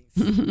Jewish ladies.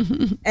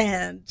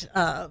 And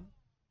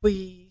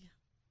we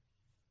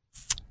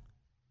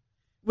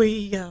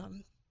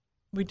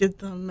did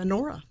the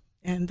menorah,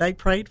 and they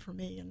prayed for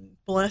me and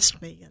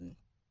blessed me, and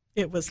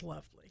it was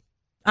lovely.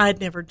 I had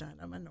never done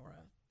a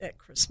menorah at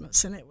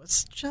Christmas, and it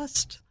was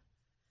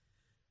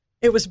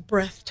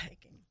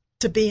breathtaking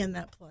to be in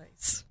that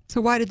place.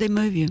 So why did they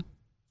move you?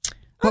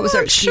 What I'm was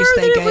their not excuse sure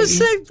they that gave it was,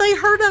 you? They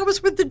heard I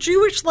was with the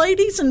Jewish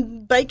ladies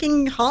and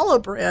baking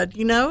challah bread.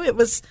 It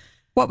was.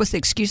 What was the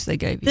excuse they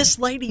gave you? This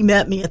lady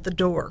met me at the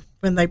door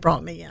when they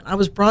brought me in. I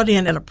was brought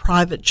in a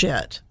private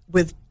jet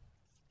with,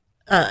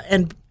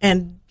 and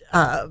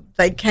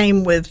they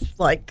came with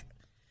like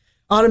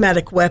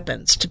automatic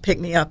weapons to pick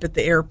me up at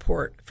the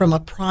airport from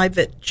a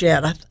private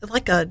jet,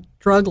 like a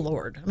drug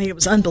lord. I mean, it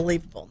was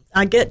unbelievable.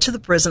 I get to the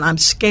prison. I'm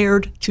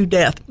scared to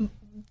death,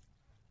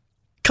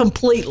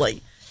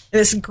 completely. And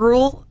this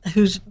girl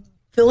who's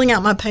filling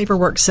out my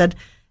paperwork said,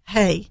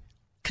 "Hey,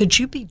 could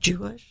you be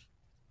Jewish?"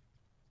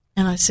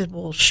 And I said,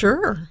 "Well,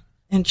 sure."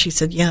 And she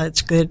said, "Yeah,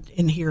 it's good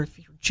in here if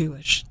you're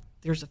Jewish.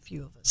 There's a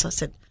few of us." I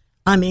said,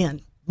 "I'm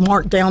in.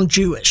 Mark down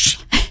Jewish."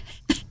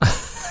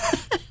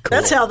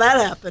 That's how that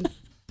happened.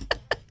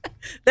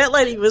 That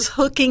lady was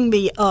hooking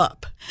me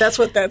up. That's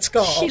what that's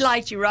called. She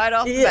liked you right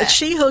off the Yeah, bat.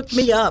 she hooked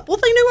me up. Well,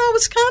 they knew I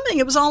was coming.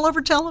 It was all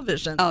over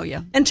television. Oh,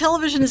 yeah. And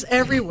television is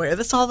everywhere.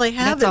 That's all they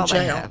have That's in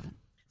all they jail. have.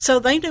 So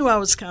they knew I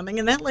was coming,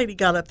 and that lady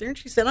got up there and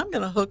she said, I'm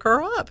going to hook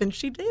her up. And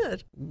she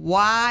did.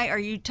 Why are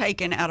you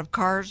taken out of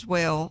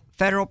Carswell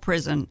Federal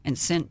Prison and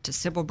sent to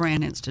Sybil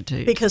Brand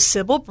Institute? Because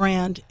Sybil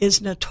Brand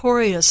is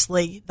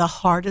notoriously the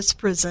hardest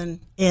prison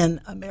in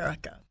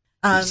America.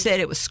 You said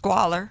it was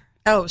squalor.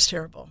 Oh, it was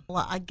terrible.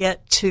 Well, I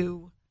get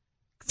to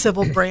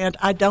Sybil Brand.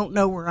 I don't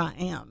know where I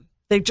am.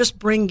 They just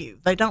bring you.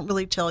 They don't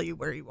really tell you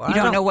where you are. You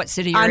don't know what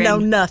city you're I in? know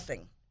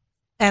nothing.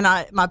 And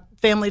my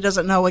family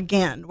doesn't know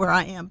again where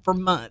I am for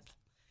months.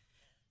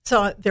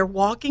 So they're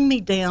walking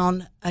me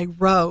down a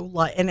row,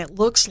 and it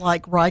looks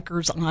like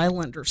Rikers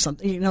Island or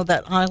something. You know,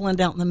 that island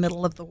out in the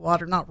middle of the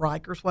water, not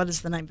Rikers. What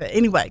is the name of it?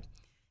 Anyway,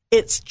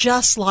 it's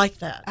just like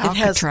that.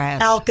 Alcatraz. It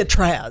has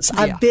Alcatraz.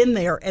 Yeah. I've been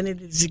there, and it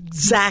is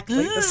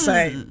exactly the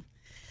same.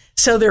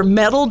 So there are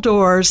metal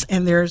doors,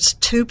 and there's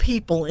two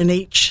people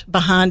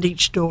behind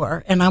each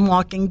door. And I'm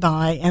walking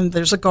by, and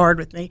there's a guard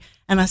with me.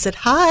 And I said,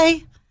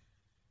 hi.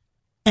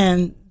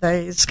 And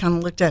they just kind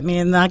of looked at me,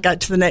 and I got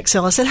to the next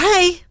cell. I said,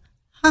 hey,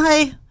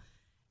 hi.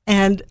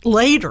 And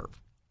later,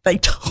 they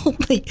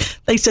told me,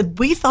 they said,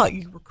 we thought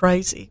you were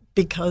crazy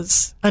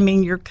because, I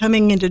mean, you're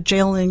coming into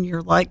jail and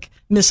you're like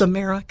Miss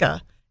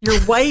America.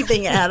 You're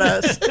waving at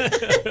us.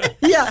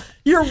 Yeah,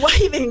 you're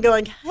waving and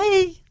going,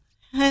 hey,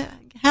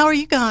 how are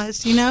you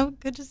guys? You know,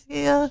 good to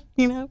see you,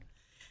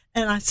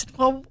 And I said,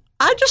 well,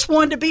 I just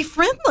wanted to be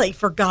friendly,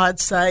 for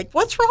God's sake.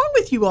 What's wrong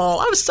with you all?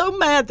 I was so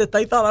mad that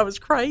they thought I was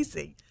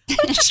crazy.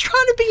 I'm just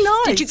trying to be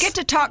nice. Did you get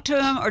to talk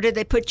to him, or did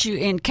they put you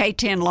in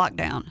K-10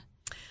 lockdown?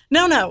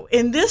 No.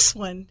 In this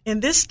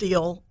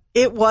deal,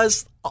 it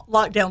was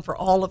lockdown for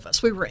all of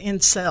us. We were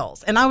in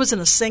cells. And I was in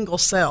a single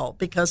cell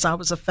because I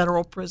was a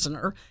federal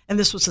prisoner, and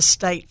this was a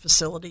state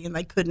facility, and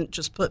they couldn't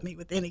just put me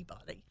with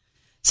anybody.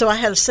 So I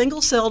had a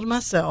single cell to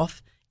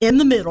myself in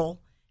the middle,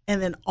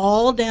 and then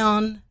all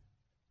down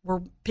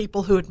were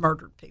people who had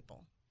murdered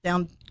people.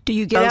 Down. Do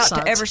you get both out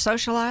sides. to ever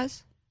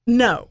socialize?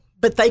 No,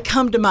 but they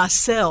come to my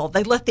cell.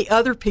 They let the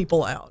other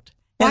people out.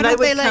 Why And don't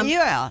would they let come- you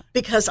out?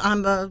 Because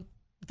I'm a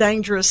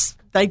dangerous.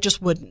 They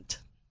just wouldn't.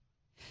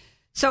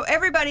 So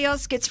everybody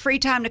else gets free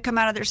time to come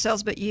out of their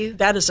cells but you?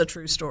 That is a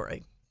true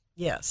story.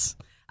 Yes.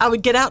 I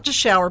would get out to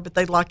shower, but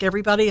they'd lock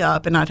everybody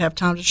up, and I'd have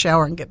time to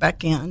shower and get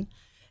back in.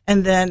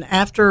 And then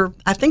after,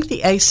 I think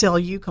the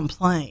ACLU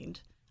complained,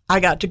 I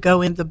got to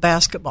go in the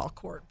basketball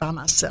court by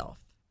myself.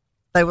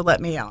 They would let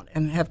me out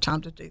and have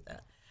time to do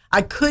that.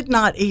 I could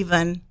not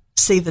even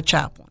see the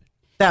chaplain.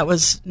 That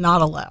was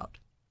not allowed.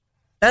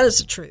 That is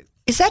the truth.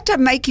 Is that to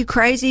make you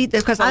crazy?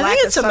 Because of I lack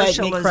think it's of to make me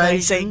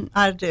socialization? crazy.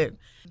 I do.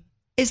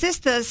 Is this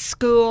the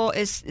school?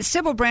 Is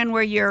Sybil Brand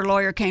where your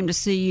lawyer came to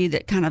see you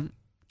that kind of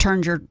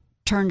turned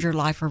your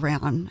life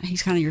around?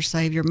 He's kind of your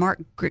savior, Mark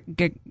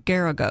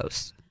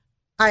Garagos.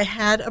 I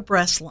had a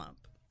breast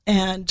lump,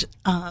 and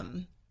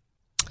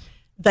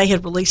they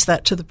had released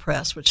that to the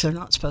press, which they're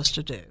not supposed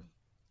to do.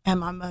 And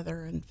my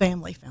mother and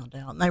family found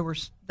out, and they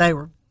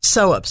were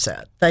so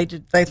upset. They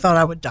thought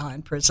I would die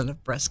in prison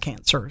of breast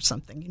cancer or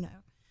something,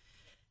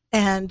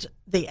 And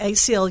the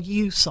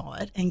ACLU saw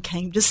it and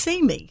came to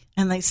see me,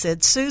 and they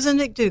said, "Susan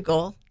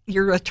McDougal,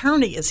 your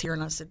attorney is here."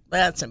 And I said,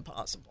 "That's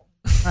impossible.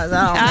 I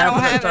don't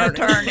have an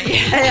attorney."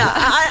 Yeah,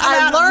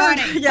 I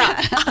learned.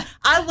 Yeah,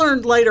 I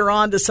learned later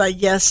on to say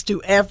yes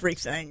to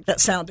everything that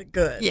sounded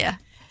good. Yeah.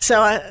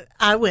 So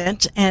I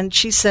went, and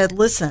she said,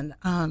 "Listen,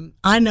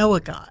 I know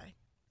a guy,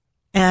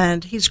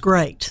 and he's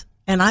great,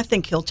 and I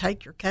think he'll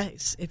take your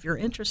case if you're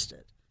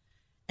interested."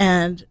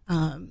 And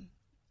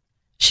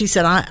she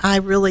said, I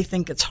really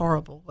think it's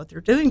horrible what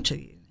they're doing to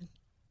you.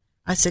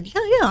 I said,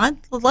 yeah, I'd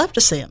love to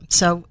see him.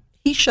 So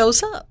he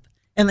shows up,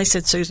 and they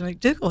said, "Susan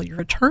McDougal,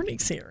 your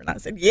attorney's here." And I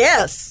said,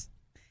 yes.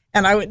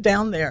 And I went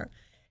down there.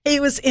 He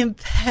was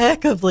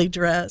impeccably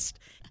dressed.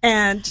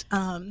 And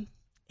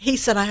he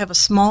said, "I have a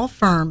small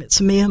firm.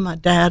 It's me and my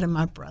dad and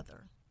my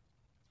brother."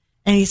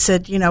 And he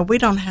said, "We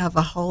don't have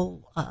a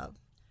whole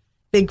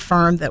big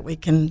firm that we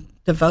can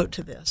devote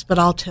to this, but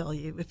I'll tell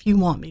you, if you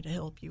want me to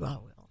help you, I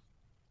will."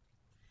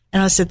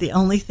 And I said, "The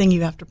only thing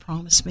you have to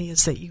promise me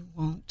is that you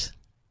won't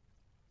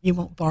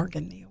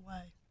bargain me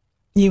away.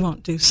 You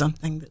won't do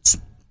something that's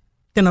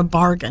going to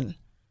bargain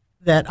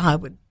that I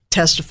would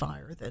testify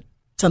or that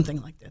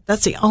something like that.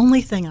 That's the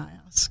only thing I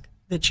ask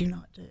that you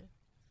not do."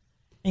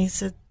 And he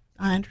said,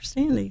 "I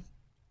understand."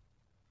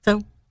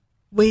 So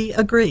we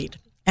agreed.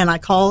 And I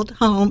called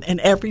home,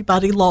 and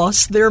everybody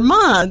lost their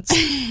minds.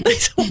 They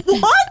said,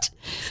 "What?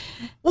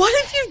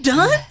 What have you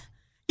done?"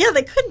 Yeah,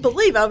 they couldn't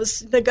believe I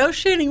was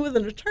negotiating with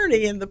an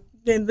attorney in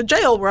the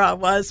jail where I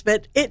was,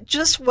 but it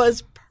just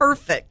was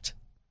perfect,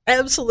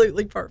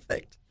 absolutely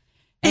perfect.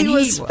 And he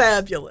was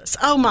fabulous.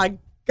 Oh my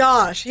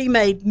gosh, he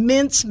made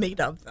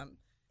mincemeat of them.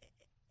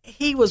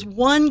 He was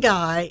one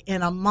guy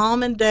in a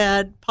mom and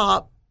dad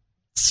pop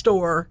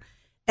store,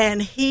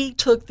 and he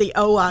took the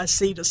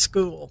OIC to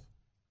school.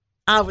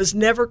 I was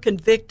never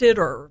convicted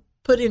or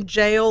put in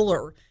jail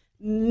or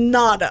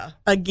nada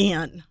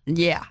again.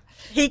 Yeah.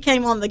 He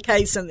came on the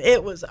case and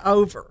it was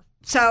over.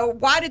 So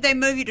why did they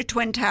move you to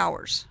Twin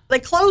Towers? They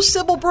closed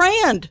Sybil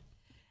Brand.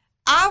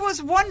 I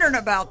was wondering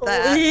about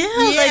that.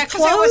 Yeah, they 'cause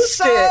it was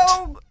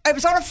closed it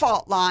was on a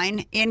fault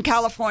line in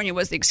California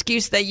was the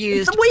excuse they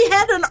used. We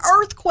had an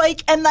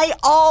earthquake and they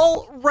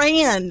all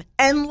ran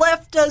and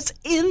left us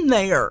in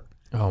there.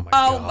 Oh, my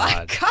Oh God.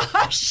 my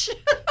gosh.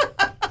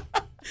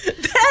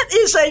 That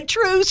is a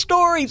true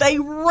story. They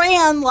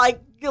ran like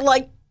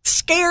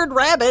scared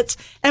rabbits,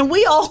 and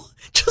we all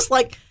just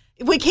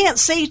we can't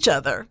see each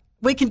other.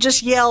 We can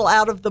just yell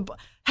out of the,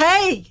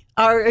 hey,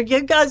 are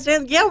you guys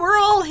in? Yeah, we're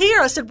all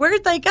here. I said, where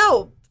did they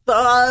go?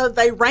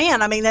 They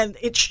ran. I mean, and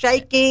it's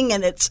shaking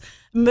and it's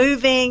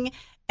moving,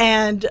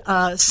 and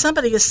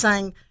somebody is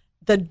saying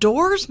the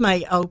doors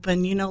may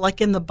open,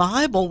 like in the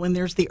Bible when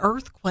there's the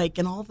earthquake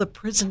and all the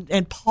prison,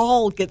 and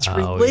Paul gets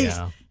released.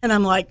 Yeah. And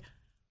I'm like,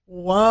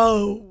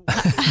 whoa.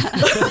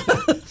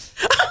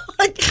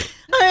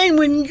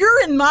 When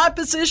you're in my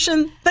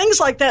position, things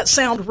like that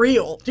sound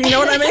real. Do you know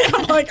what I mean?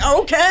 I'm like,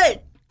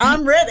 okay,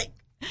 I'm ready.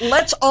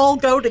 Let's all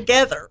go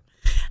together.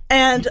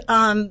 And,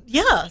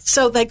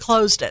 so they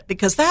closed it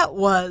because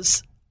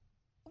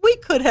we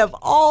could have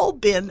all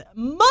been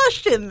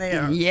mushed in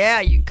there. Yeah,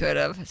 you could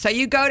have. So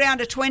you go down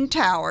to Twin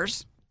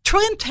Towers.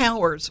 Twin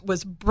Towers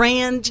was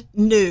brand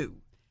new.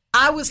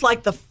 I was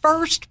like the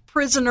first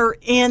prisoner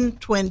in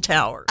Twin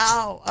Towers.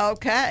 Oh,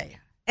 okay.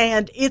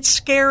 And it's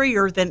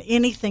scarier than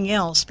anything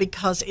else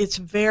because it's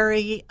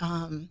very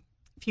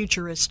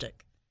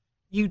futuristic.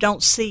 You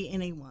don't see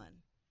anyone.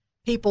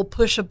 People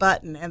push a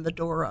button and the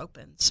door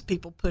opens.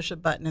 People push a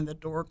button and the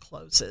door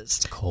closes.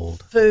 It's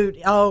cold.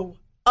 Food. Oh.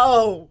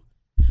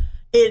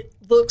 It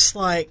looks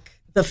like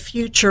the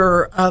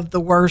future of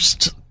the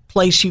worst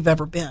place you've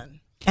ever been.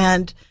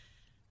 And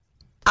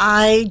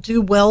I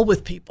do well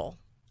with people.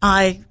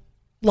 I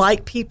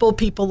like people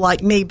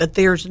like me, but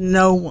there's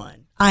no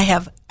one. I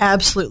have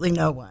absolutely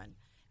no one.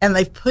 And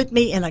they've put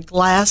me in a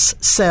glass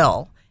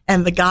cell.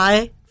 And the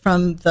guy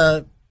from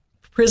the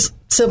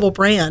Sybil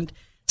Brand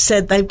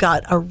said they've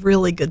got a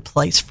really good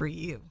place for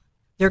you.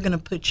 They're going to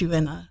put you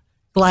in a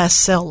glass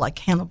cell like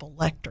Hannibal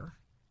Lecter.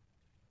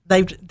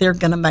 They're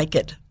going to make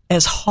it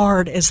as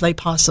hard as they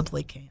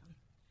possibly can.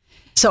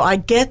 So I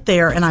get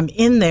there and I'm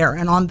in there,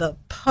 and on the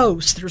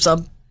post there's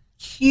a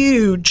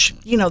huge,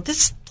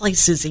 this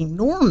place is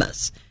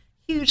enormous,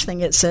 huge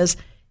thing. It says,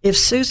 if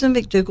Susan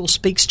McDougal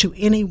speaks to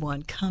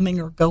anyone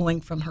coming or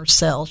going from her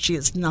cell, she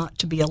is not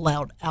to be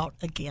allowed out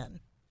again.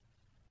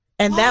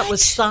 And that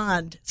was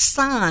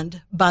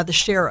signed by the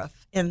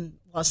sheriff in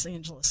Los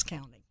Angeles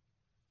County.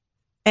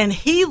 And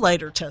he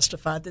later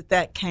testified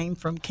that came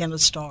from Kenneth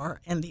Starr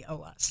and the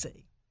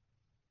OIC.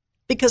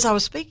 Because I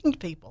was speaking to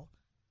people.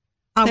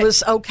 I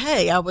was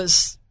okay.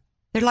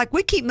 They're like,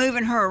 we keep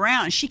moving her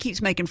around, and she keeps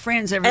making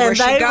friends everywhere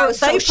she goes.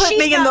 They put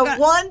me in the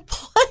one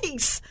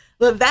place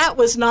that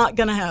was not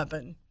going to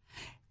happen.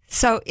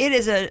 So it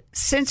is a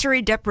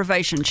sensory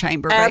deprivation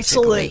chamber,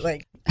 basically.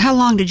 Absolutely. How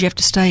long did you have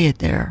to stay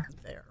there?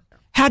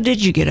 How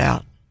did you get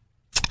out?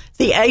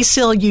 The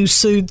ACLU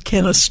sued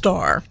Kenneth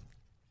Starr,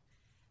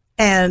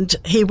 and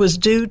he was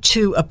due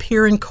to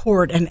appear in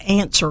court and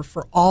answer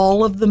for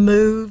all of the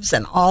moves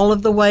and all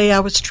of the way I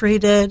was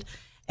treated,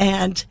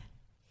 and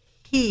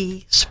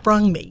he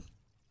sprung me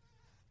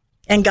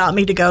and got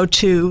me to go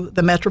to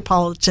the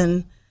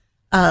Metropolitan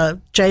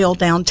Jail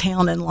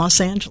downtown in Los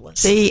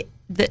Angeles.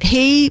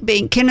 He,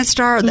 being Kenneth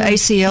Starr or the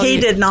ACLU? He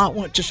did not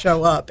want to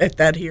show up at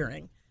that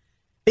hearing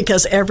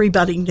because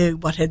everybody knew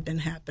what had been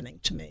happening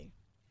to me.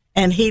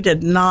 And he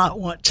did not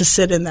want to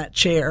sit in that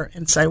chair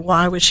and say,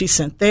 why was she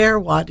sent there?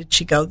 Why did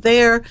she go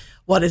there?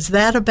 What is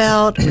that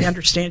about? We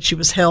understand she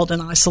was held in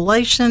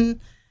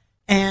isolation.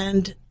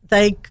 And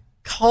they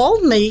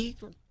called me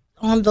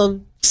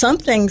on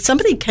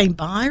somebody came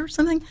by or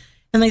something,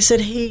 and they said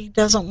he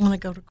doesn't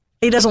want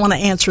to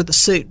answer the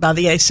suit by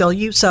the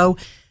ACLU. So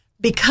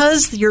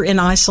because you're in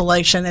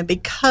isolation and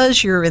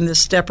because you're in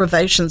this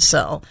deprivation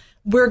cell,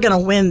 we're going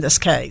to win this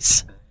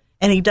case.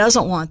 And he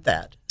doesn't want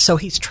that. So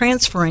he's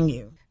transferring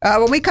you.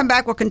 When we come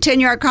back, we'll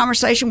continue our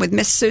conversation with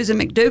Miss Susan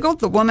McDougal,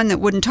 the woman that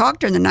wouldn't talk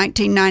during the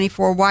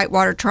 1994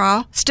 Whitewater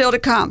trial. Still to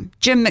come,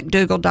 Jim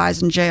McDougal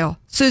dies in jail.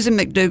 Susan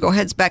McDougal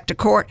heads back to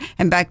court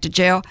and back to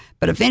jail,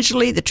 but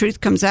eventually the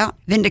truth comes out,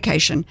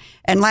 vindication.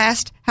 And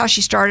last, how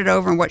she started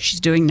over and what she's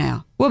doing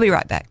now. We'll be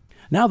right back.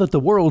 Now that the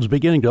world's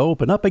beginning to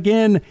open up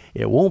again,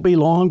 it won't be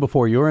long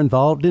before you're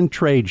involved in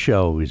trade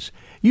shows.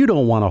 You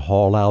don't want to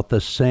haul out the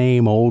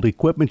same old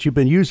equipment you've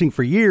been using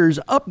for years.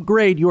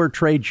 Upgrade your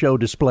trade show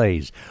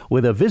displays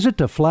with a visit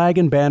to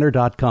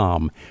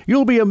flagandbanner.com.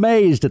 You'll be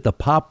amazed at the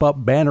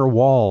pop-up banner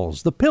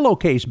walls, the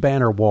pillowcase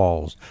banner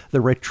walls, the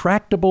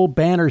retractable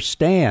banner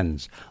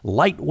stands,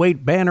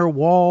 lightweight banner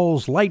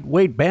walls,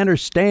 lightweight banner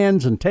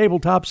stands and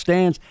tabletop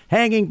stands,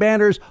 hanging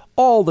banners,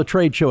 all the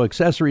trade show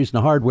accessories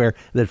and hardware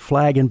that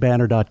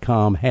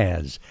flagandbanner.com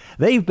has.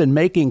 They've been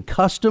making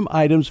custom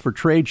items for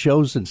trade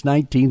shows since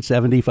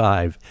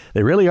 1975.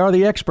 They really are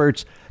the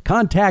experts.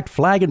 Contact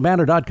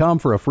flagandbanner.com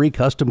for a free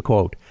custom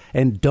quote.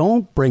 And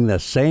don't bring the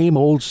same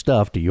old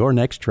stuff to your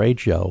next trade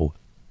show.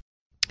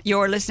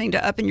 You're listening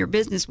to Up in Your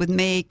Business with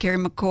me, Carrie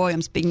McCoy.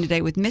 I'm speaking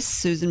today with Miss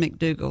Susan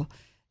McDougal,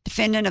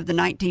 defendant of the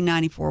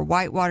 1994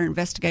 Whitewater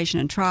investigation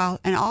and trial,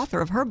 and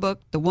author of her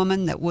book, The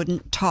Woman That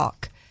Wouldn't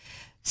Talk.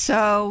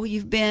 So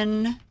you've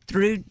been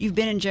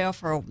in jail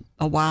for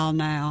a while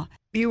now.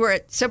 You were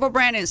at Sybil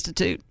Brand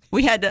Institute.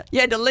 You had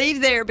to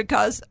leave there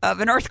because of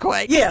an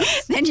earthquake.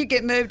 Yes. Then you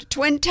get moved to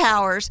Twin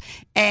Towers,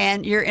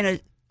 and you're in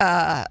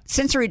a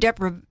sensory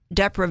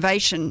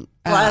deprivation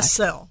Glass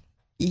cell.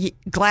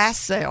 Glass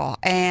cell,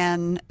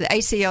 and the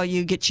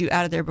ACLU gets you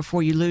out of there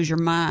before you lose your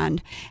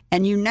mind.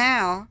 And you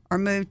now are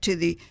moved to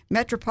the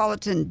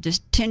Metropolitan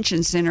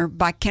Detention Center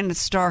by Kenneth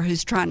Starr,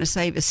 who's trying to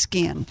save his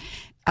skin.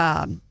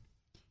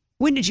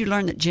 When did you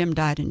learn that Jim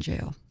died in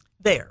jail?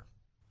 There.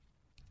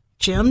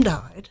 Jim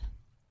died,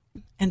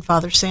 and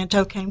Father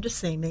Santo came to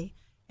see me,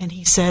 and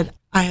he said,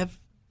 I have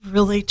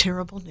really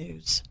terrible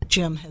news.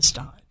 Jim has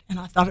died. And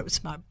I thought it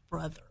was my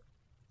brother.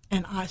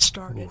 And I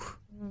started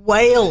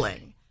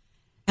wailing.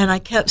 And I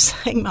kept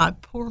saying, my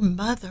poor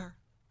mother,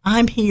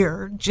 I'm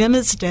here. Jim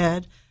is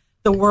dead.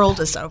 The world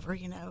is over,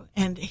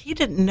 And he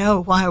didn't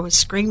know why I was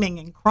screaming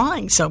and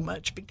crying so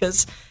much,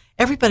 because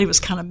everybody was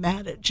kind of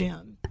mad at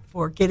Jim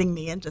for getting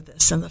me into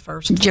this in the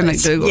first place. Jim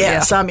McDougal,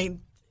 yes, yeah. I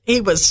mean, he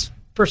was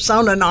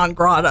persona non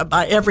grata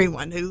by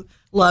everyone who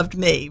loved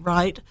me,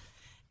 right?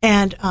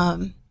 And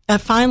I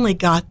finally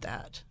got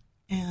that.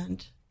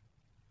 And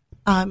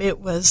it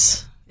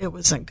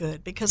wasn't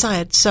good, because I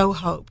had so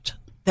hoped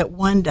that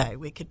one day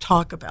we could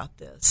talk about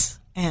this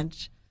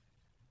and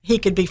he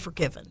could be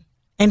forgiven.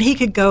 And he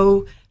could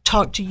go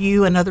talk to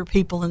you and other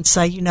people and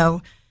say,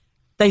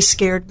 they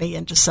scared me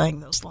into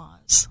saying those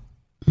lies.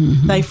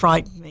 Mm-hmm. They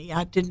frightened me.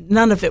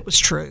 None of it was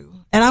true.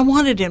 And I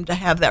wanted him to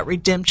have that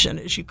redemption,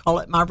 as you call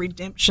it, my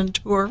redemption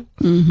tour.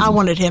 Mm-hmm. I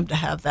wanted him to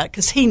have that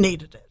because he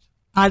needed it.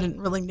 I didn't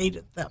really need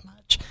it that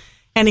much.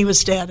 And he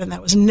was dead, and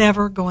that was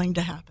never going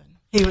to happen.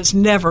 He was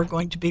never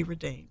going to be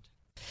redeemed.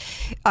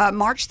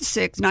 March the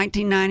 6th,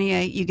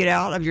 1998, you get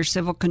out of your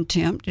civil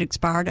contempt. It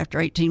expired after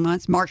 18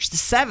 months. March the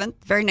 7th,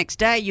 very next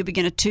day, you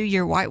begin a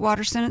 2-year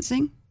Whitewater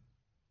sentencing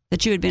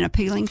that you had been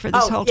appealing for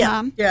this whole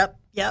time?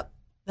 Yep.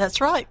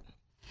 That's right.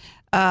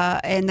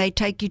 And they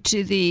take you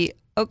to the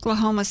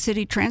Oklahoma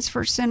City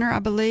Transfer Center, I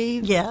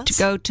believe, yes, to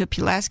go to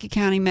Pulaski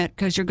County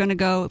because you're going to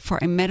go for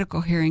a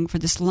medical hearing for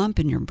this lump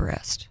in your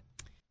breast.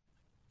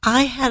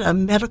 I had a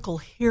medical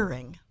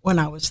hearing when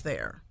I was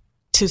there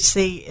to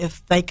see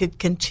if they could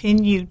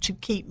continue to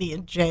keep me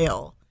in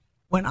jail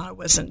when I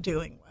wasn't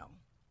doing well,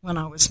 when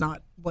I was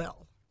not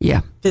well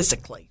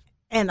physically.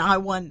 And I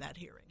won that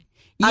hearing.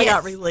 Yes. I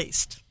got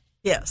released.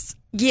 Yes.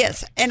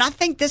 Yes. And I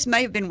think this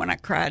may have been when I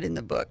cried in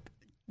the book.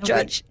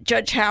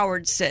 Judge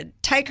Howard said,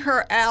 take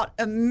her out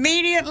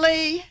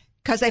immediately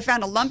because they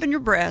found a lump in your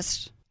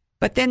breast.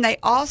 But then they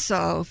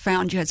also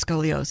found you had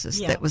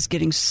scoliosis that was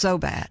getting so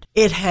bad.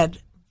 It had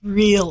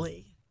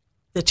really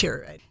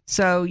deteriorated.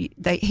 So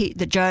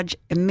the judge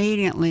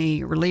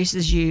immediately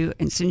releases you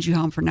and sends you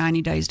home for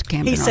 90 days to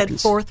Camden, Arkansas. He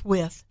said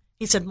forthwith.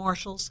 He said,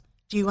 Marshals,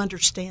 do you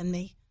understand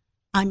me?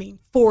 I mean,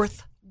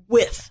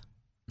 forthwith.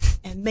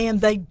 And, man,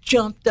 they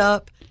jumped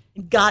up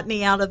and got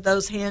me out of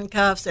those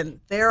handcuffs, and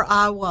there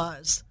I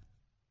was,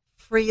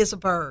 free as a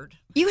bird.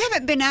 You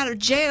haven't been out of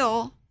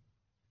jail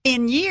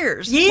in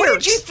years. What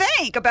did you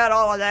think about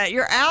all of that?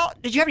 You're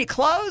out. Did you have any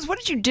clothes? What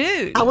did you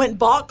do? I went and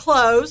bought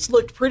clothes,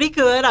 looked pretty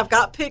good. I've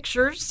got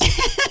pictures.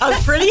 I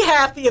was pretty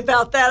happy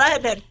about that. I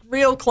hadn't had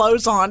real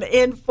clothes on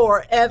in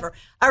forever.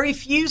 I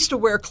refused to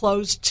wear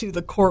clothes to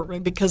the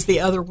courtroom because the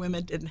other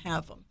women didn't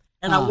have them.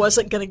 And I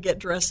wasn't going to get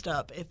dressed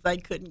up if they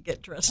couldn't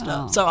get dressed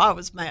up. So I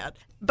was mad.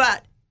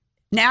 But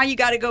now you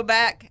got to go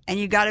back and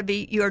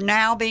you're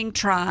now being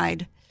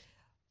tried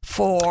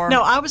for.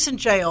 No, I was in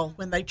jail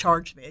when they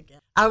charged me again.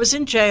 I was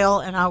in jail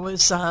and I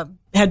was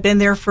had been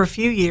there for a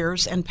few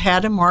years, and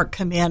Pat and Mark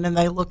come in and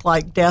they look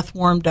like death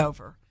warmed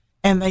over.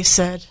 And they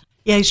said,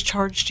 yeah, he's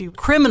charged you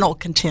criminal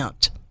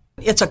contempt.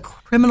 It's a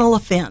criminal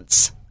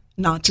offense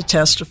not to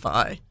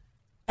testify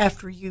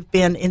after you've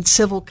been in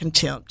civil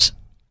contempt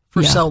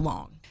for so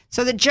long.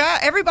 So the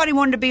everybody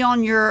wanted to be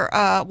on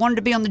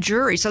the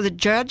jury. So the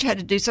judge had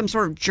to do some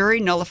sort of jury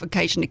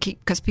nullification to keep,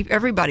 because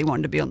everybody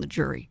wanted to be on the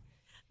jury.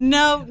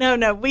 No.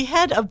 We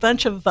had a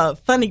bunch of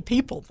funny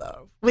people,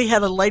 though. We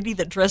had a lady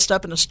that dressed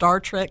up in a Star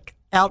Trek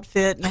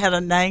outfit and had a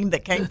name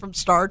that came from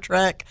Star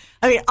Trek.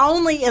 I mean,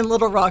 only in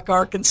Little Rock,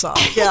 Arkansas.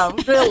 Yeah,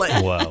 really.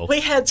 Wow.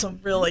 We had some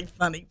really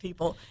funny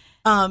people.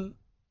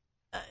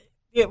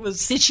 It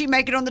was. Did she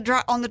make it on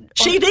the?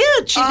 She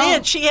did. She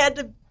did. She had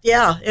to.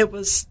 Yeah, it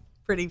was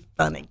pretty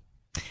funny.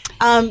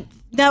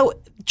 No,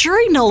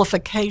 jury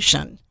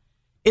nullification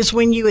is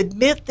when you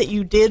admit that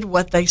you did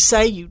what they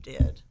say you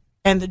did,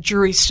 and the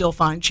jury still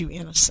finds you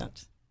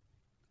innocent.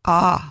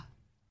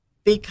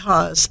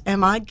 Because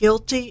am I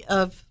guilty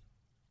of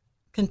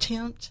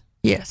Contempt?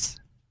 Yes.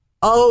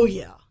 Oh,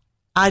 yeah.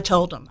 I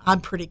told him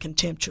I'm pretty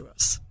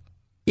contemptuous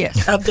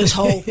Yes. of this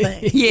whole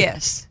thing.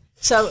 Yes.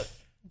 So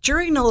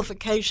jury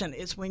nullification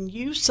is when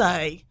you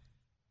say,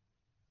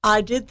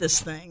 I did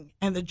this thing,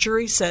 and the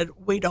jury said,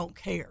 we don't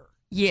care.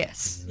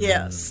 Yes.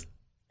 Yes.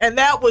 And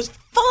that was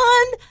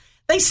fun.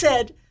 They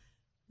said,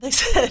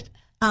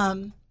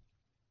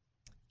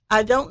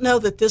 I don't know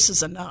that this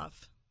is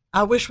enough.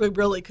 I wish we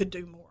really could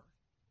do more.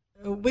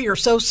 We are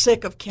so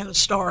sick of Kenneth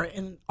Starr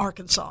in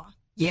Arkansas.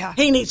 Yeah.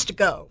 He needs to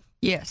go.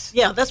 Yes.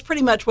 Yeah, that's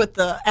pretty much what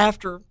the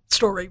after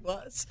story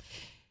was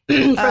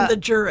from the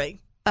jury.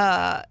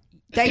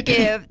 They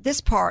give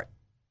this part,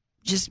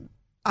 just,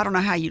 I don't know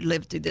how you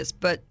lived through this,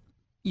 but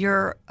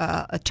your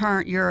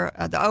attorney,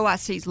 the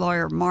OIC's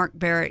lawyer, Mark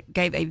Barrett,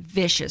 gave a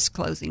vicious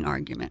closing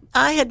argument.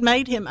 I had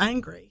made him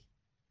angry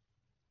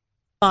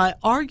by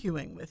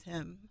arguing with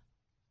him,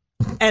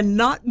 and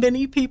not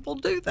many people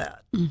do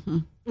that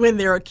when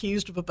they're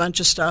accused of a bunch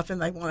of stuff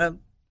and they want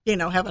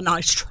to, have a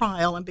nice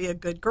trial and be a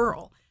good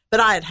girl. But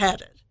I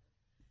had it,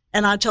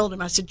 and I told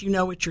him, I said, you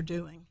know what you're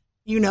doing.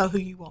 You know who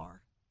you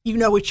are. You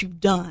know what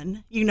you've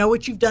done. You know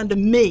what you've done to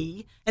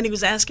me. And he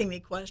was asking me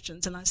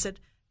questions, and I said,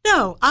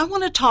 no, I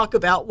want to talk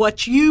about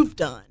what you've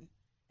done.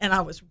 And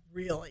I was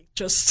really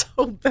just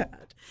so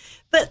bad.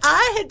 But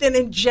I had been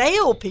in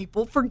jail,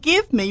 people,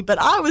 forgive me, but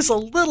I was a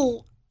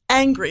little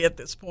angry at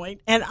this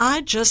point. And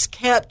I just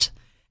kept,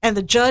 and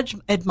the judge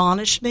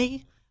admonished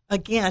me.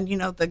 Again,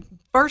 the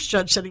first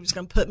judge said he was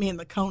going to put me in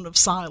the cone of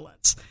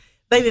silence.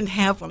 They didn't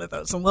have one of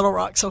those in Little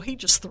Rock, so he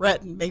just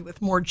threatened me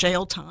with more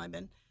jail time.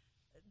 And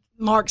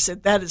Mark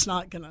said that is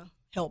not going to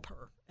help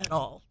her at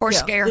all. Or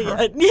scare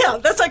her.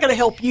 That's not going to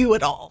help you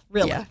at all,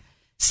 really. Yeah.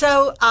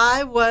 So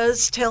I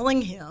was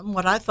telling him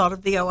what I thought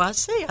of the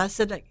OIC. I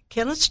said,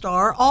 Kenneth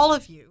Starr, all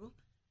of you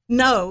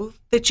know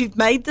that you've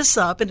made this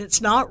up and it's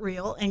not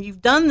real, and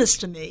you've done this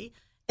to me,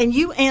 and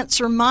you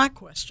answer my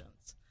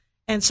questions.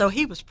 And so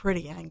he was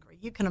pretty angry.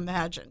 You can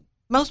imagine.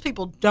 Most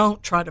people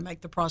don't try to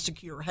make the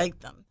prosecutor hate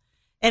them.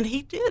 And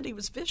he did. He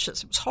was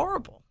vicious. It was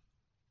horrible.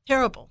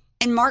 Terrible.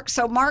 And Mark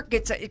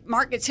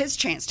gets his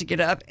chance to get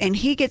up, and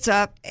he gets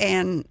up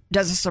and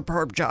does a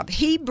superb job.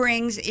 He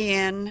brings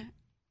in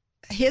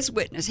his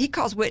witness. He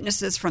calls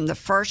witnesses from the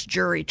first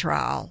jury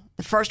trial,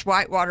 the first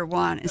Whitewater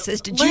one, and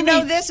says, "Did you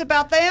know this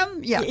about them?"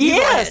 Yeah.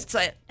 Yes.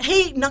 Say it.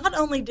 He not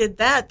only did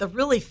that, the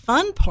really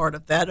fun part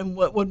of that, and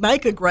what would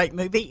make a great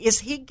movie, is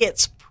he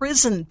gets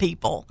prison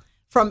people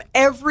from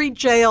every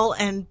jail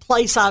and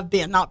place I've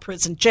been, not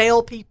prison,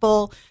 jail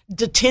people,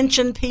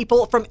 detention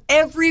people from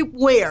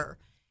everywhere.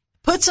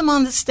 Puts them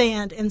on the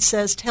stand and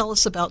says, tell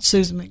us about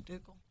Susan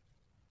McDougal.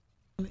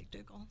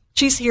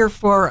 She's here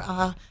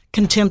for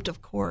contempt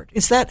of court.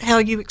 Is that how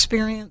you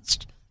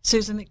experienced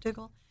Susan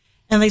McDougal?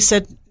 And they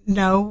said,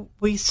 no,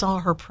 we saw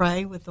her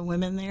pray with the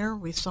women there.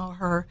 We saw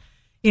her,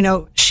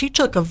 she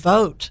took a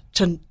vote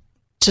to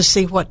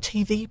see what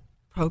TV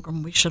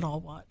program we should all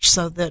watch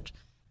so that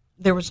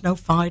there was no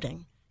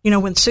fighting.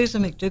 When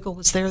Susan McDougal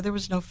was there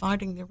was no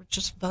fighting. They were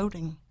just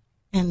voting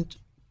and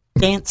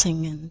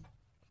dancing.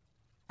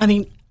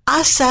 And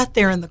I sat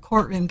there in the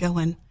courtroom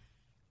going,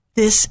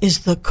 this is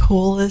the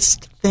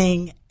coolest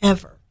thing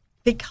ever,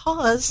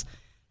 because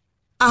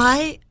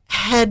I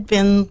had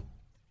been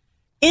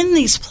in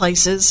these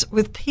places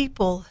with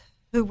people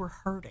who were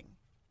hurting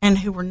and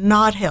who were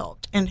not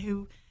helped and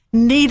who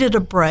needed a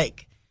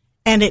break,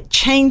 and it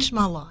changed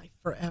my life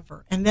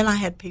forever. And then I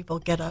had people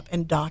get up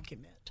and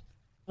document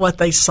what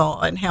they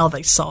saw and how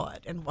they saw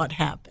it and what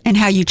happened. And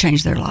how you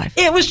changed their life.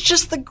 It was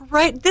just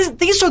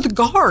these are the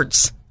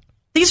guards.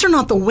 These are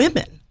not the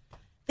women.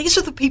 These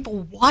are the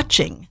people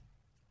watching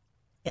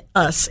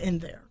us in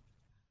there.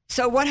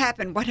 So what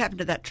happened? What happened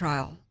to that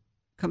trial?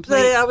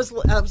 Completely. I was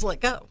let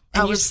go.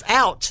 And I was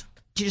out.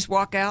 Did you just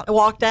walk out? I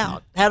walked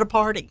out. Had a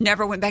party.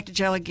 Never went back to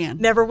jail again?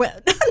 Never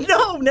went.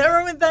 No,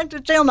 never went back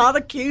to jail. Not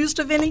accused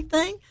of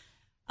anything.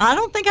 I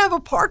don't think I have a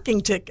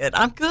parking ticket.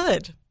 I'm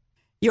good.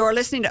 You're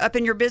listening to Up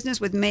in Your Business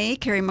with me,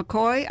 Carrie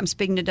McCoy. I'm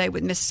speaking today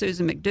with Miss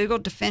Susan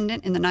McDougal,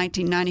 defendant in the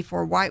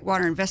 1994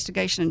 Whitewater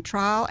investigation and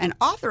trial, and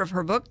author of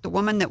her book, The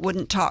Woman That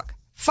Wouldn't Talk.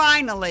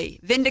 Finally,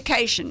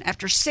 vindication.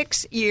 After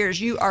 6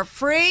 years, you are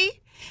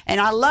free.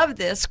 And I love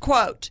this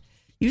quote.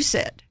 You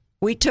said,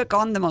 we took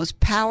on the most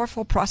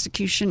powerful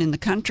prosecution in the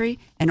country,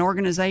 an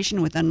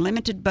organization with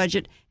unlimited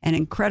budget and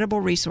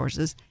incredible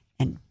resources,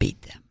 and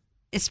beat them.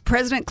 It's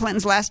President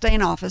Clinton's last day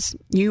in office.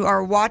 You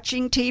are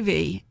watching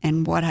TV,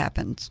 and what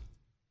happens?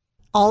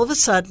 All of a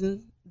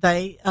sudden,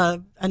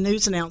 a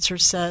news announcer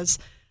says,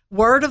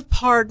 word of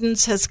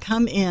pardons has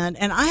come in,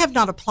 and I have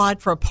not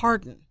applied for a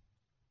pardon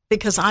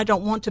because I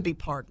don't want to be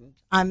pardoned.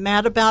 I'm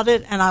mad about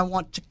it, and I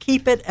want to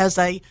keep it as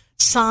a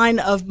sign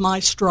of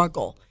my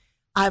struggle.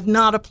 I've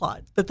not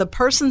applied. But the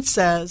person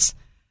says,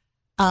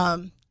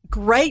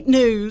 great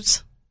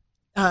news,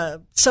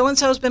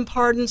 so-and-so's been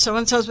pardoned,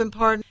 so-and-so's been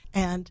pardoned.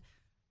 And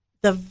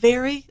the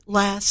very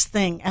last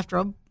thing, after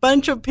a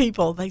bunch of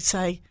people, they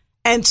say,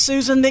 and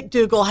Susan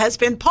McDougal has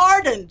been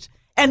pardoned.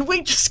 And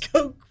we just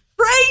go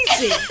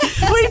crazy.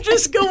 We're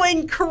just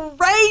going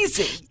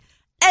crazy.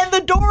 And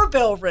the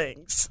doorbell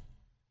rings.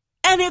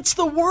 And it's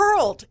the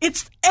world.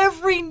 It's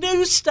every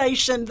news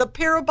station. The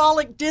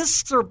parabolic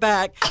discs are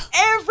back.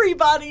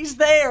 Everybody's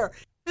there.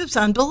 It was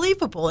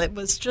unbelievable. It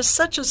was just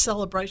such a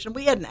celebration.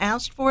 We hadn't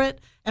asked for it,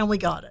 and we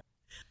got it.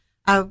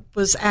 I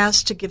was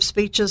asked to give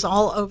speeches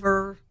all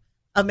over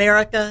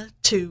America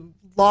to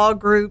law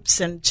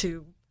groups and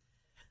to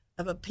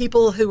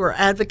people who were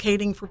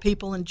advocating for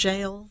people in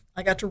jail.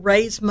 I got to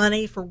raise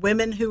money for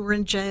women who were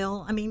in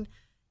jail. I mean,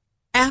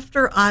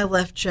 after I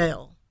left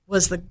jail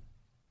was the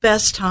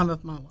best time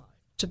of my life,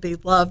 to be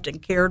loved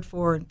and cared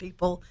for and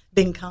people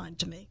being kind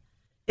to me.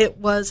 It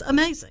was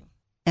amazing.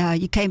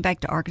 You came back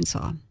to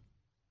Arkansas.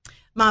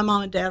 My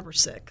mom and dad were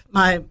sick.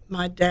 My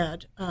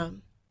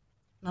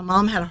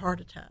mom had a heart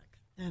attack,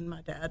 and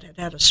my dad had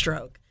had a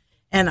stroke.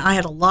 And I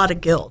had a lot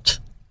of guilt.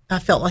 I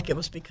felt like it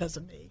was because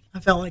of me. I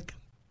felt like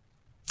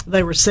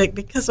they were sick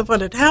because of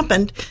what had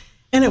happened,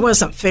 and it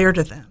wasn't fair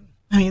to them.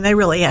 I mean, they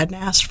really hadn't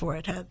asked for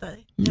it, had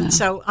they? No. And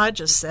so I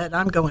just said,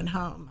 I'm going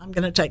home. I'm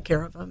going to take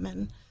care of them.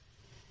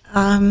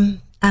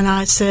 And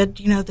I said,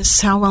 this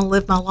is how I want to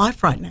live my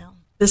life right now.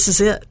 This is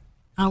it.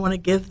 I want to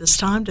give this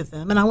time to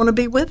them, and I want to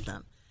be with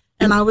them.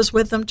 And I was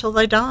with them till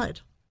they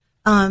died.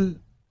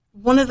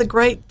 One of the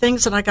great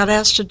things that I got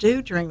asked to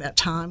do during that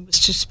time was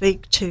to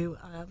speak to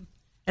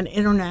an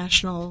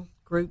international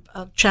group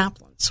of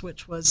chaplains,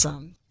 which was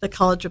the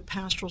College of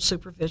Pastoral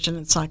Supervision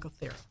and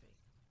Psychotherapy.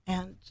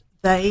 And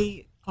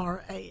they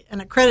are an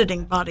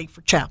accrediting body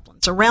for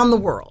chaplains around the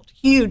world,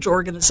 huge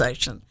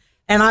organization.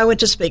 And I went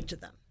to speak to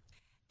them.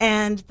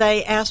 And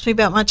they asked me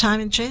about my time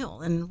in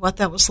jail and what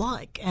that was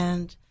like.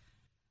 And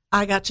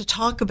I got to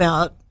talk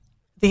about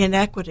the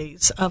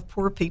inequities of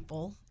poor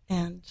people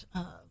and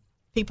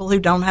people who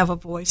don't have a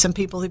voice and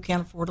people who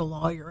can't afford a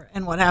lawyer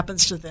and what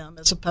happens to them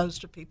as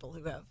opposed to people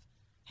who have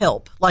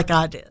help like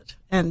I did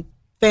and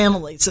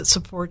families that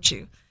support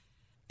you.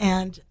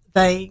 And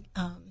they,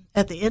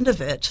 at the end of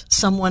it,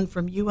 someone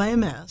from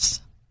UAMS,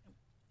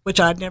 which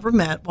I'd never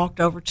met, walked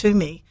over to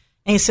me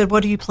and he said,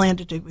 "What do you plan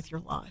to do with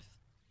your life?"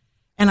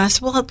 And I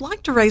said, "Well, I'd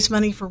like to raise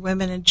money for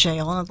women in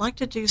jail, and I'd like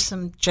to do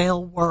some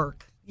jail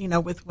work,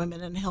 with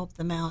women and help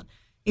them out."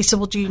 He said,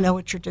 "Well, do you know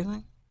what you're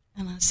doing?"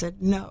 And I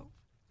said, "No."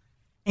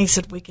 And he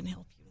said, "We can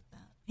help you with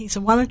that." He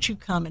said, "Why don't you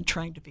come and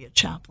train to be a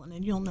chaplain,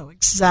 and you'll know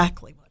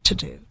exactly what to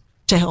do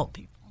to help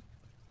people."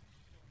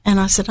 And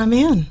I said, "I'm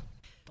in."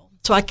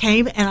 So I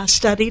came and I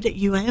studied at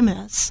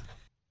UAMS.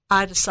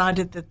 I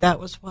decided that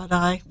was what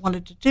I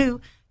wanted to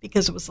do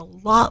because it was a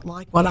lot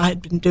like what I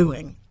had been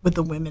doing with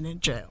the women in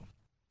jail.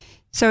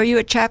 So are you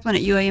a chaplain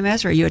at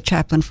UAMS or are you a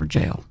chaplain for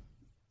jail?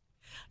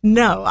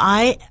 No,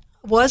 I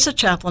was a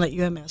chaplain at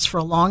UAMS for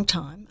a long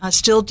time. I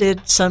still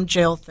did some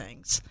jail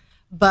things,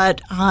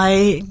 but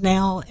I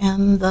now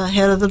am the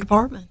head of the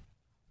department.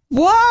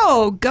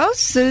 Whoa, go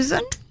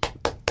Susan.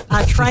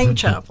 I train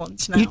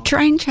chaplains now. You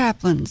train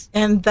chaplains.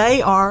 And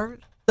they are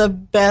the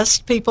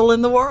best people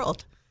in the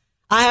world.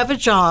 I have a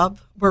job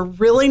where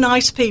really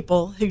nice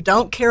people who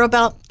don't care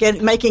about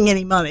making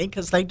any money,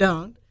 because they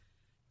don't,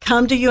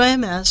 come to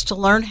UAMS to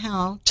learn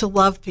how to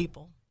love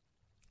people.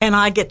 And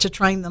I get to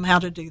train them how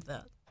to do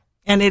that.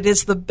 And it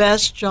is the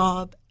best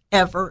job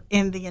ever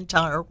in the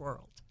entire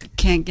world.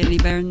 Can't get any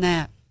better than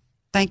that.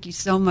 Thank you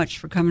so much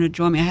for coming to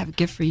join me. I have a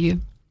gift for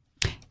you.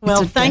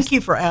 Well, thank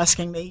you for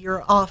asking me.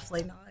 You're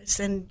awfully nice.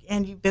 And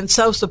you've been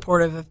so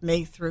supportive of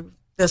me through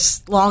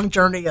this long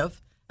journey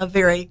of a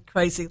very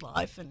crazy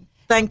life. And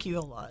thank you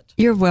a lot.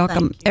 You're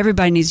welcome. You.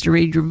 Everybody needs to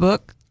read your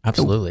book.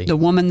 Absolutely. The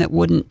Woman That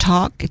Wouldn't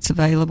Talk. It's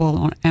available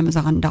on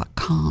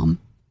Amazon.com.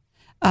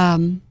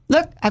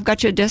 Look, I've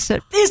got you a disc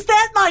set. Is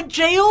that my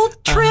jail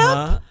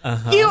trip?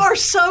 You are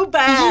so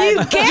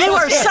bad. You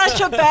are such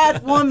a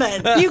bad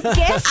woman. You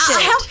guessed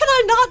it. How can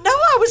I not know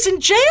I was in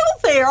jail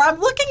there? I'm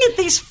looking at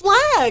these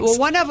flags. Well,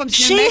 one of them's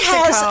New She Mexico.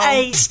 has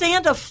a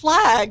stand of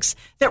flags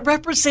that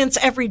represents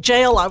every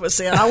jail I was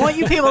in. I want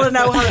you people to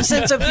know her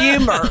sense of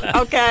humor,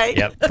 okay?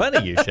 Yep,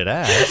 funny you should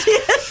ask.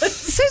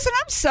 Susan,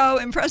 I'm so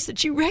impressed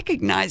that you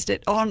recognized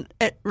it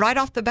right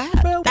off the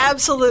bat. Well,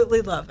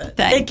 absolutely love it.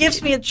 It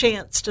gives me a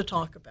chance to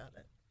talk about it.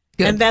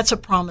 Good. And that's a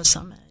promise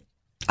I made,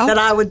 that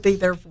I would be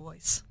their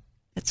voice.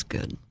 That's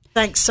good.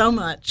 Thanks so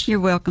much. You're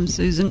welcome,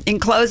 Susan. In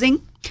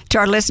closing, to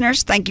our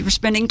listeners, thank you for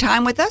spending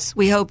time with us.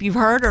 We hope you've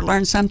heard or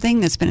learned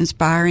something that's been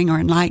inspiring or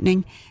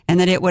enlightening, and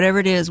that whatever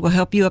it is, will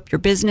help you up your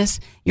business,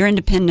 your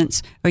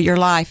independence, or your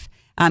life.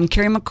 I'm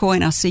Carrie McCoy,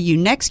 and I'll see you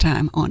next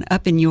time on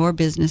Up in Your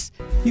Business.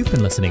 You've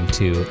been listening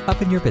to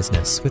Up in Your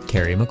Business with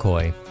Carrie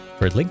McCoy.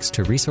 For links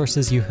to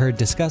resources you heard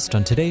discussed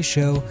on today's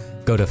show,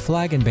 go to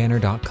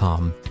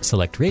flagandbanner.com,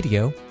 select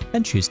radio,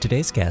 and choose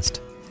today's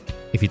guest.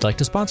 If you'd like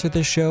to sponsor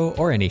this show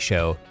or any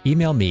show,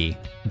 email me,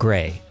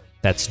 Gray,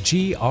 that's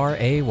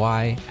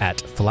GRAY, at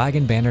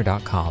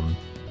flagandbanner.com.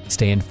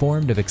 Stay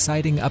informed of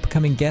exciting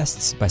upcoming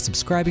guests by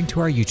subscribing to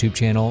our YouTube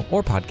channel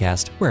or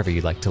podcast wherever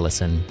you'd like to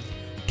listen.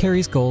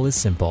 Carrie's goal is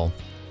simple: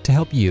 to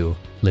help you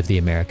live the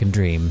American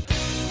dream.